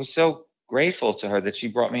was so grateful to her that she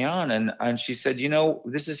brought me on, and she said, you know,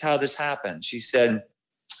 this is how this happened. She said,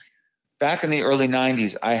 back in the early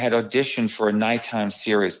 90s, I had auditioned for a nighttime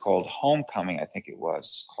series called Homecoming, I think it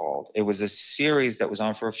was called. It was a series that was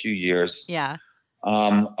on for a few years. Yeah.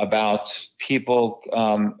 About people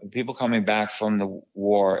coming back from the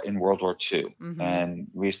war in World War II, mm-hmm. and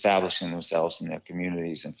reestablishing themselves in their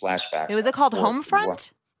communities, and flashbacks. Was it called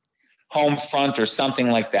Homefront? Homefront or something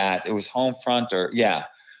like that. It was Homefront, or yeah.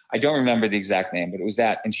 I don't remember the exact name, but it was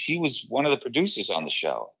that. And she was one of the producers on the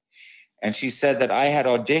show. And she said that I had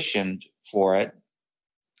auditioned for it.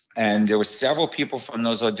 And there were several people from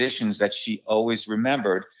those auditions that she always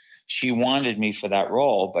remembered. She wanted me for that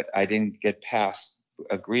role, but I didn't get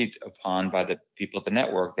agreed upon by the people at the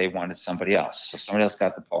network. They wanted somebody else. So somebody else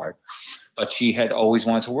got the part. But she had always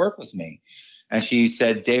wanted to work with me. And she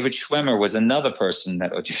said David Schwimmer was another person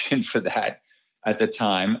that auditioned for that at the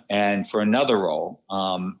time, and for another role,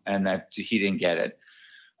 and that he didn't get it.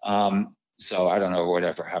 So I don't know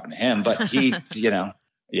whatever happened to him, but he,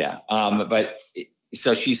 yeah. But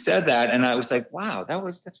so she said that, and I was like, wow,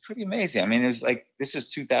 that's pretty amazing. I mean, it was like, this was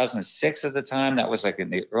 2006 at the time. That was like in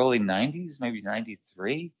the early 90s, maybe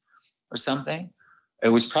 93 or something. It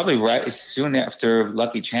was probably right soon after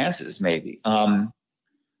Lucky Chances, maybe.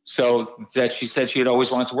 So that she said she had always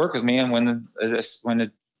wanted to work with me, and when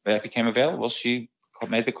that became available, she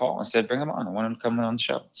made the call and said, bring him on. I want him to come on the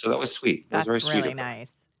show. So that was sweet. That's was very really sweet.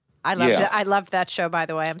 Nice. I loved it. I loved that show, by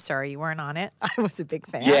the way. I'm sorry you weren't on it. I was a big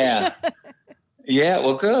fan. Yeah. Yeah,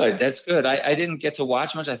 well, good. That's good. I didn't get to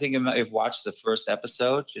watch much. I think I might have watched the first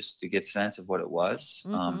episode just to get a sense of what it was.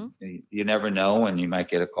 You never know, and you might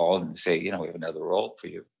get a call and say, we have another role for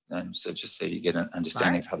you. And so just so you get an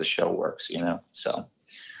understanding of how the show works, So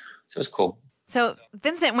it's cool. So,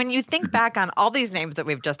 Vincent, when you think back on all these names that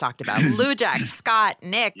we've just talked about, Lou Jack, Scott,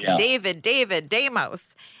 Nick, David,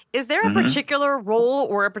 Damos, is there a particular role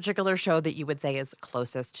or a particular show that you would say is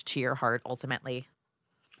closest to your heart ultimately?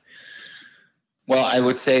 Well, I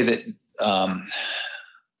would say that,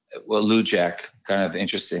 Lou Jack, kind of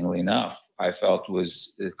interestingly enough, I felt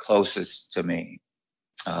was the closest to me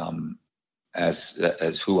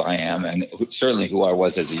as who I am, and certainly who I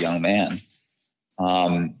was as a young man.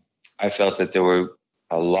 I felt that there were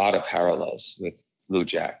a lot of parallels with Lou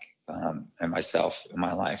Jack and myself in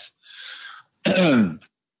my life. I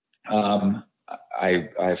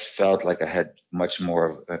felt like I had much more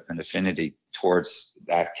of an affinity towards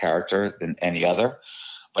that character than any other.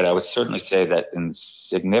 But I would certainly say that in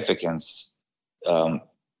significance,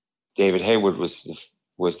 David Hayward was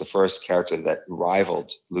the first character that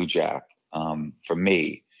rivaled Lou Jack for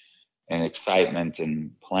me in excitement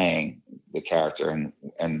and playing the character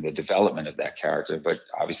and the development of that character. But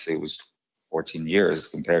obviously it was 14 years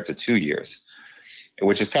compared to 2 years,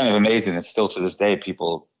 which is kind of amazing that still to this day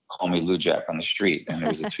people call me Lou Jack on the street, and it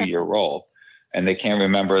was a 2-year role. And they can't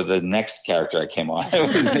remember the next character I came on.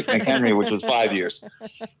 It was Nick McHenry, which was 5 years.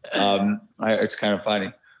 It's kind of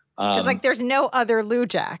funny. Because there's no other Lou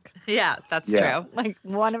Jack. Yeah, that's true. Like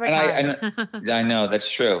one of a kind. I know that's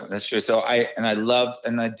true. That's true. So I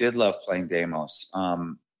did love playing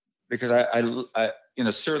Damos because I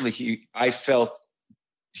certainly I felt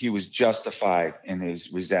he was justified in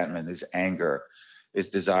his resentment, his anger, his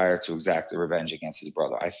desire to exact the revenge against his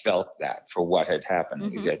brother. I felt that for what had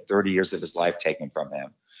happened. He had 30 years of his life taken from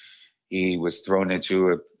him. He was thrown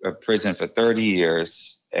into a prison for 30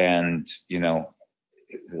 years, and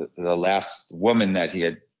the last woman that he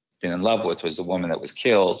had been in love with was the woman that was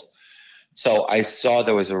killed. So I saw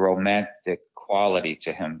there was a romantic quality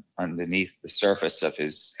to him underneath the surface of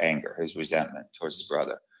his anger, his resentment towards his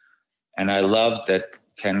brother. And I loved that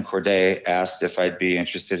Ken Corday asked if I'd be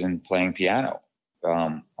interested in playing piano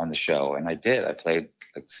on the show. And I did. I played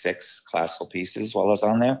like 6 classical pieces while I was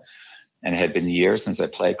on there. And it had been years since I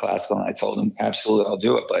played classical. And I told him, absolutely, I'll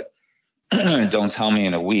do it. But don't tell me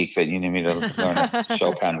in a week that you need me to learn a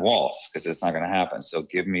Chopin waltz, because it's not going to happen. So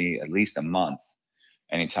give me at least a month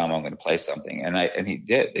anytime I'm going to play something. And he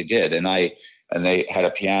did. They did. And they had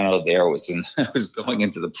a piano there. I was going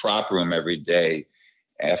into the prop room every day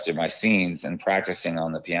after my scenes and practicing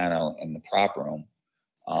on the piano in the prop room,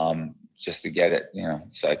 just to get it,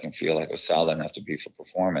 so I can feel like I was solid enough to be for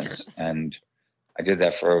performance. And I did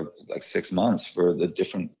that for like 6 months for the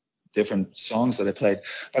different songs that I played.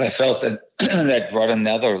 But I felt that that brought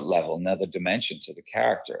another level, another dimension to the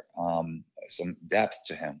character, some depth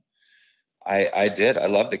to him. I did. I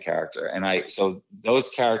love the character. So those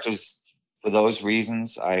characters, for those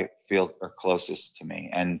reasons, I feel are closest to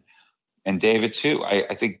me. And David too.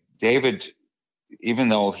 I think David, even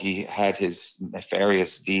though he had his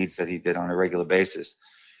nefarious deeds that he did on a regular basis,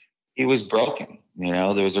 he was broken.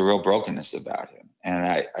 There was a real brokenness about him. And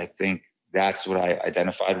I think that's what I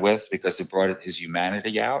identified with, because it brought his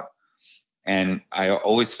humanity out. And I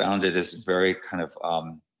always found it as very kind of,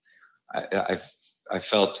 I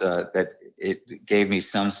felt that it gave me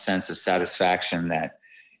some sense of satisfaction that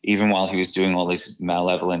even while he was doing all these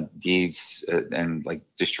malevolent deeds and like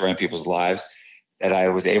destroying people's lives, that I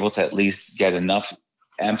was able to at least get enough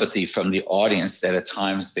empathy from the audience that at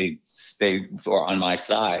times they were on my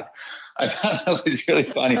side. I found it was really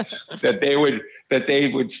funny that they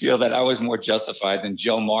would feel that I was more justified than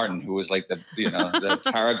Joe Martin, who was like the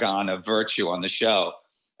paragon of virtue on the show.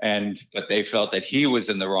 But they felt that he was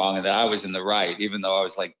in the wrong and that I was in the right, even though I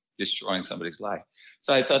was like destroying somebody's life.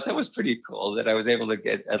 So I thought that was pretty cool that I was able to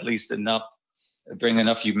get at least bring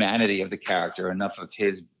enough humanity of the character, enough of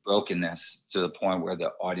his brokenness to the point where the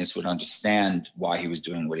audience would understand why he was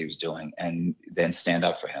doing what he was doing and then stand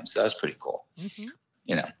up for him. So that's pretty cool.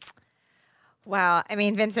 Wow. I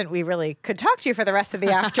mean, Vincent, we really could talk to you for the rest of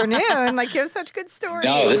the afternoon. Like, you have such good stories.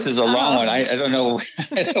 No, this is a long one. I don't know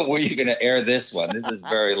where you're going to air this one. This is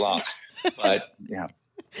very long. But, yeah.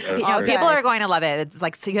 People are going to love it. It's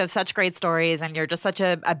like, so you have such great stories, and you're just such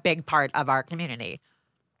a big part of our community.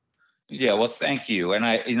 Yeah, well, thank you. And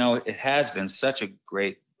it has been such a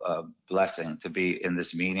great blessing to be in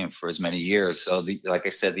this medium for as many years. So like I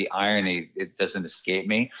said, the irony, it doesn't escape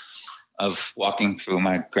me. of walking through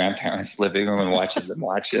my grandparents' living room and watching them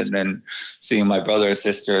watch it, and then seeing my brother and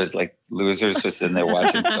sister as like losers just sitting there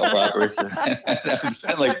watching soap operas. I've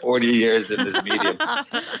spent like 40 years in this medium.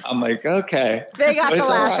 I'm like, okay. They got the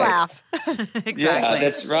last laugh. Exactly. Yeah,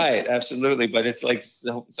 that's right. Absolutely. But it's like,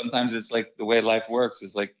 sometimes it's like the way life works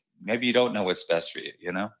is like, maybe you don't know what's best for you,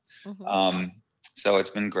 you know? Mm-hmm. So it's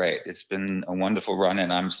been great. It's been a wonderful run,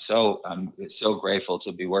 and I'm so grateful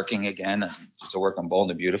to be working again and to work on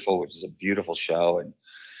Bold and Beautiful, which is a beautiful show. And,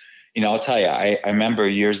 you know, I'll tell you, I remember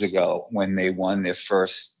years ago when they won their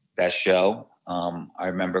first Best Show. I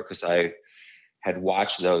remember because I had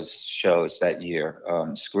watched those shows that year,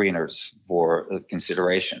 screeners for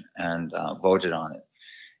consideration, and voted on it.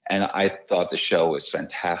 And I thought the show was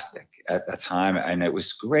fantastic at that time. And it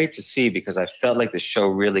was great to see because I felt like the show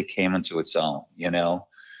really came into its own, you know.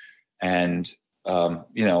 And,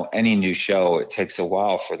 you know, any new show, it takes a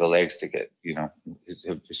while for the legs to get, you know,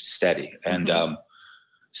 steady. And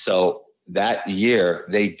so that year,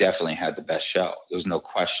 they definitely had the best show. There was no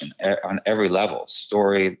question on every level: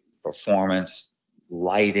 story, performance,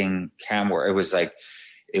 lighting, camera. It was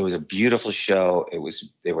a beautiful show.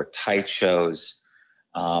 They were tight shows.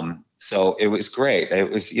 So it was great. It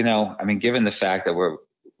was, you know, I mean, given the fact that we're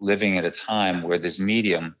living at a time where this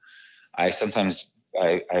medium, I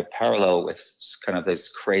parallel with kind of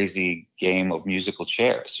this crazy game of musical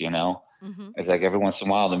chairs, you know. It's like every once in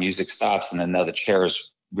a while the music stops and then the chair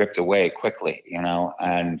is ripped away quickly, you know.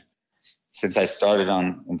 And since I started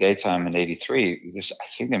in daytime in '83, I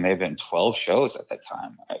think there may have been 12 shows at that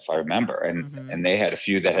time, if I remember. And they had a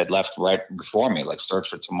few that had left right before me, like Search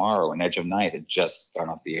for Tomorrow and Edge of Night had just gone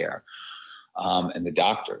off the air, and The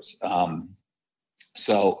Doctors.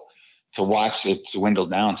 So to watch it dwindle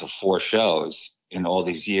down to 4 shows in all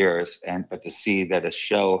these years, but to see that a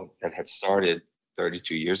show that had started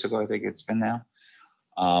 32 years ago, I think it's been now,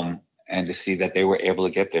 and to see that they were able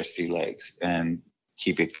to get their sea legs and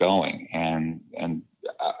keep it going and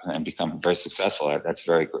become very successful. That's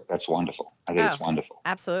very good. That's wonderful. I think it's wonderful.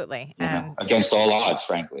 Absolutely. You know, against all odds,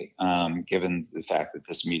 frankly, given the fact that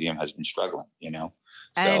this medium has been struggling, you know.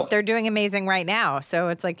 And they're doing amazing right now. So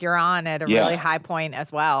it's like you're on at a really high point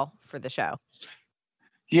as well for the show.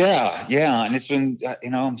 Yeah. And it's been, you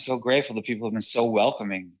know, I'm so grateful that people have been so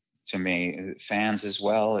welcoming to me, fans as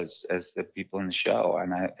well as the people in the show.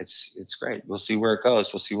 And it's great. We'll see where it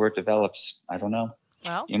goes. We'll see where it develops. I don't know.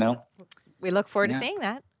 Well, you know, we look forward to seeing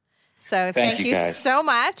that. So thank you guys so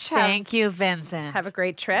much. Thank you, Vincent. Have a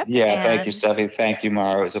great trip. Yeah, thank you, Steffi. Thank you,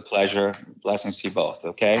 Mara. It was a pleasure. Blessings to you both.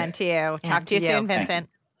 Okay. And to you. Talk to you soon, Vincent.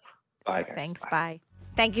 Bye, guys. Thanks. Bye.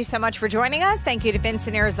 Thank you so much for joining us. Thank you to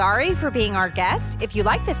Vincent Irizarry for being our guest. If you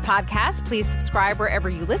like this podcast, please subscribe wherever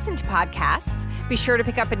you listen to podcasts. Be sure to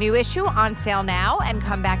pick up a new issue on sale now and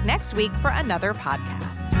come back next week for another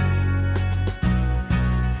podcast.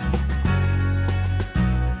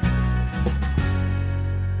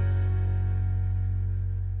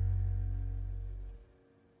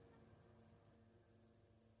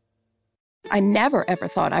 I never, ever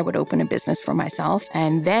thought I would open a business for myself.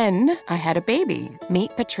 And then I had a baby.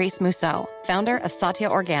 Meet Patrice Mousseau, founder of Satya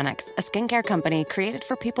Organics, a skincare company created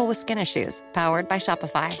for people with skin issues, powered by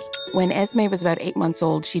Shopify. When Esme was about 8 months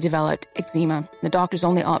old, she developed eczema. The doctor's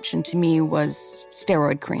only option to me was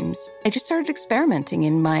steroid creams. I just started experimenting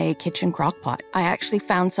in my kitchen crock pot. I actually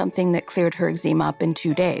found something that cleared her eczema up in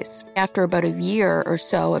 2 days. After about a year or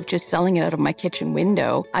so of just selling it out of my kitchen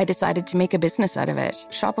window, I decided to make a business out of it.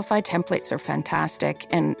 Shopify templates are fantastic,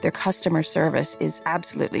 and their customer service is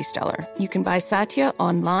absolutely stellar. You can buy Satya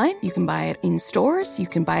online, you can buy it in stores, you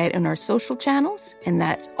can buy it in our social channels, and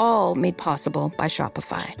that's all made possible by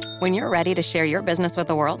Shopify. When you're ready to share your business with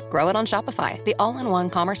the world, grow it on Shopify, the all-in-one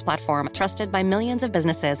commerce platform trusted by millions of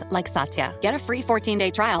businesses like Satya. Get a free 14-day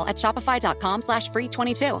trial at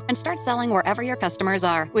shopify.com/free22 and start selling wherever your customers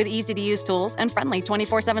are with easy-to-use tools and friendly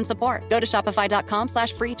 24/7 support. Go to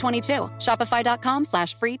shopify.com/free22.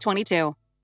 Shopify.com/free22.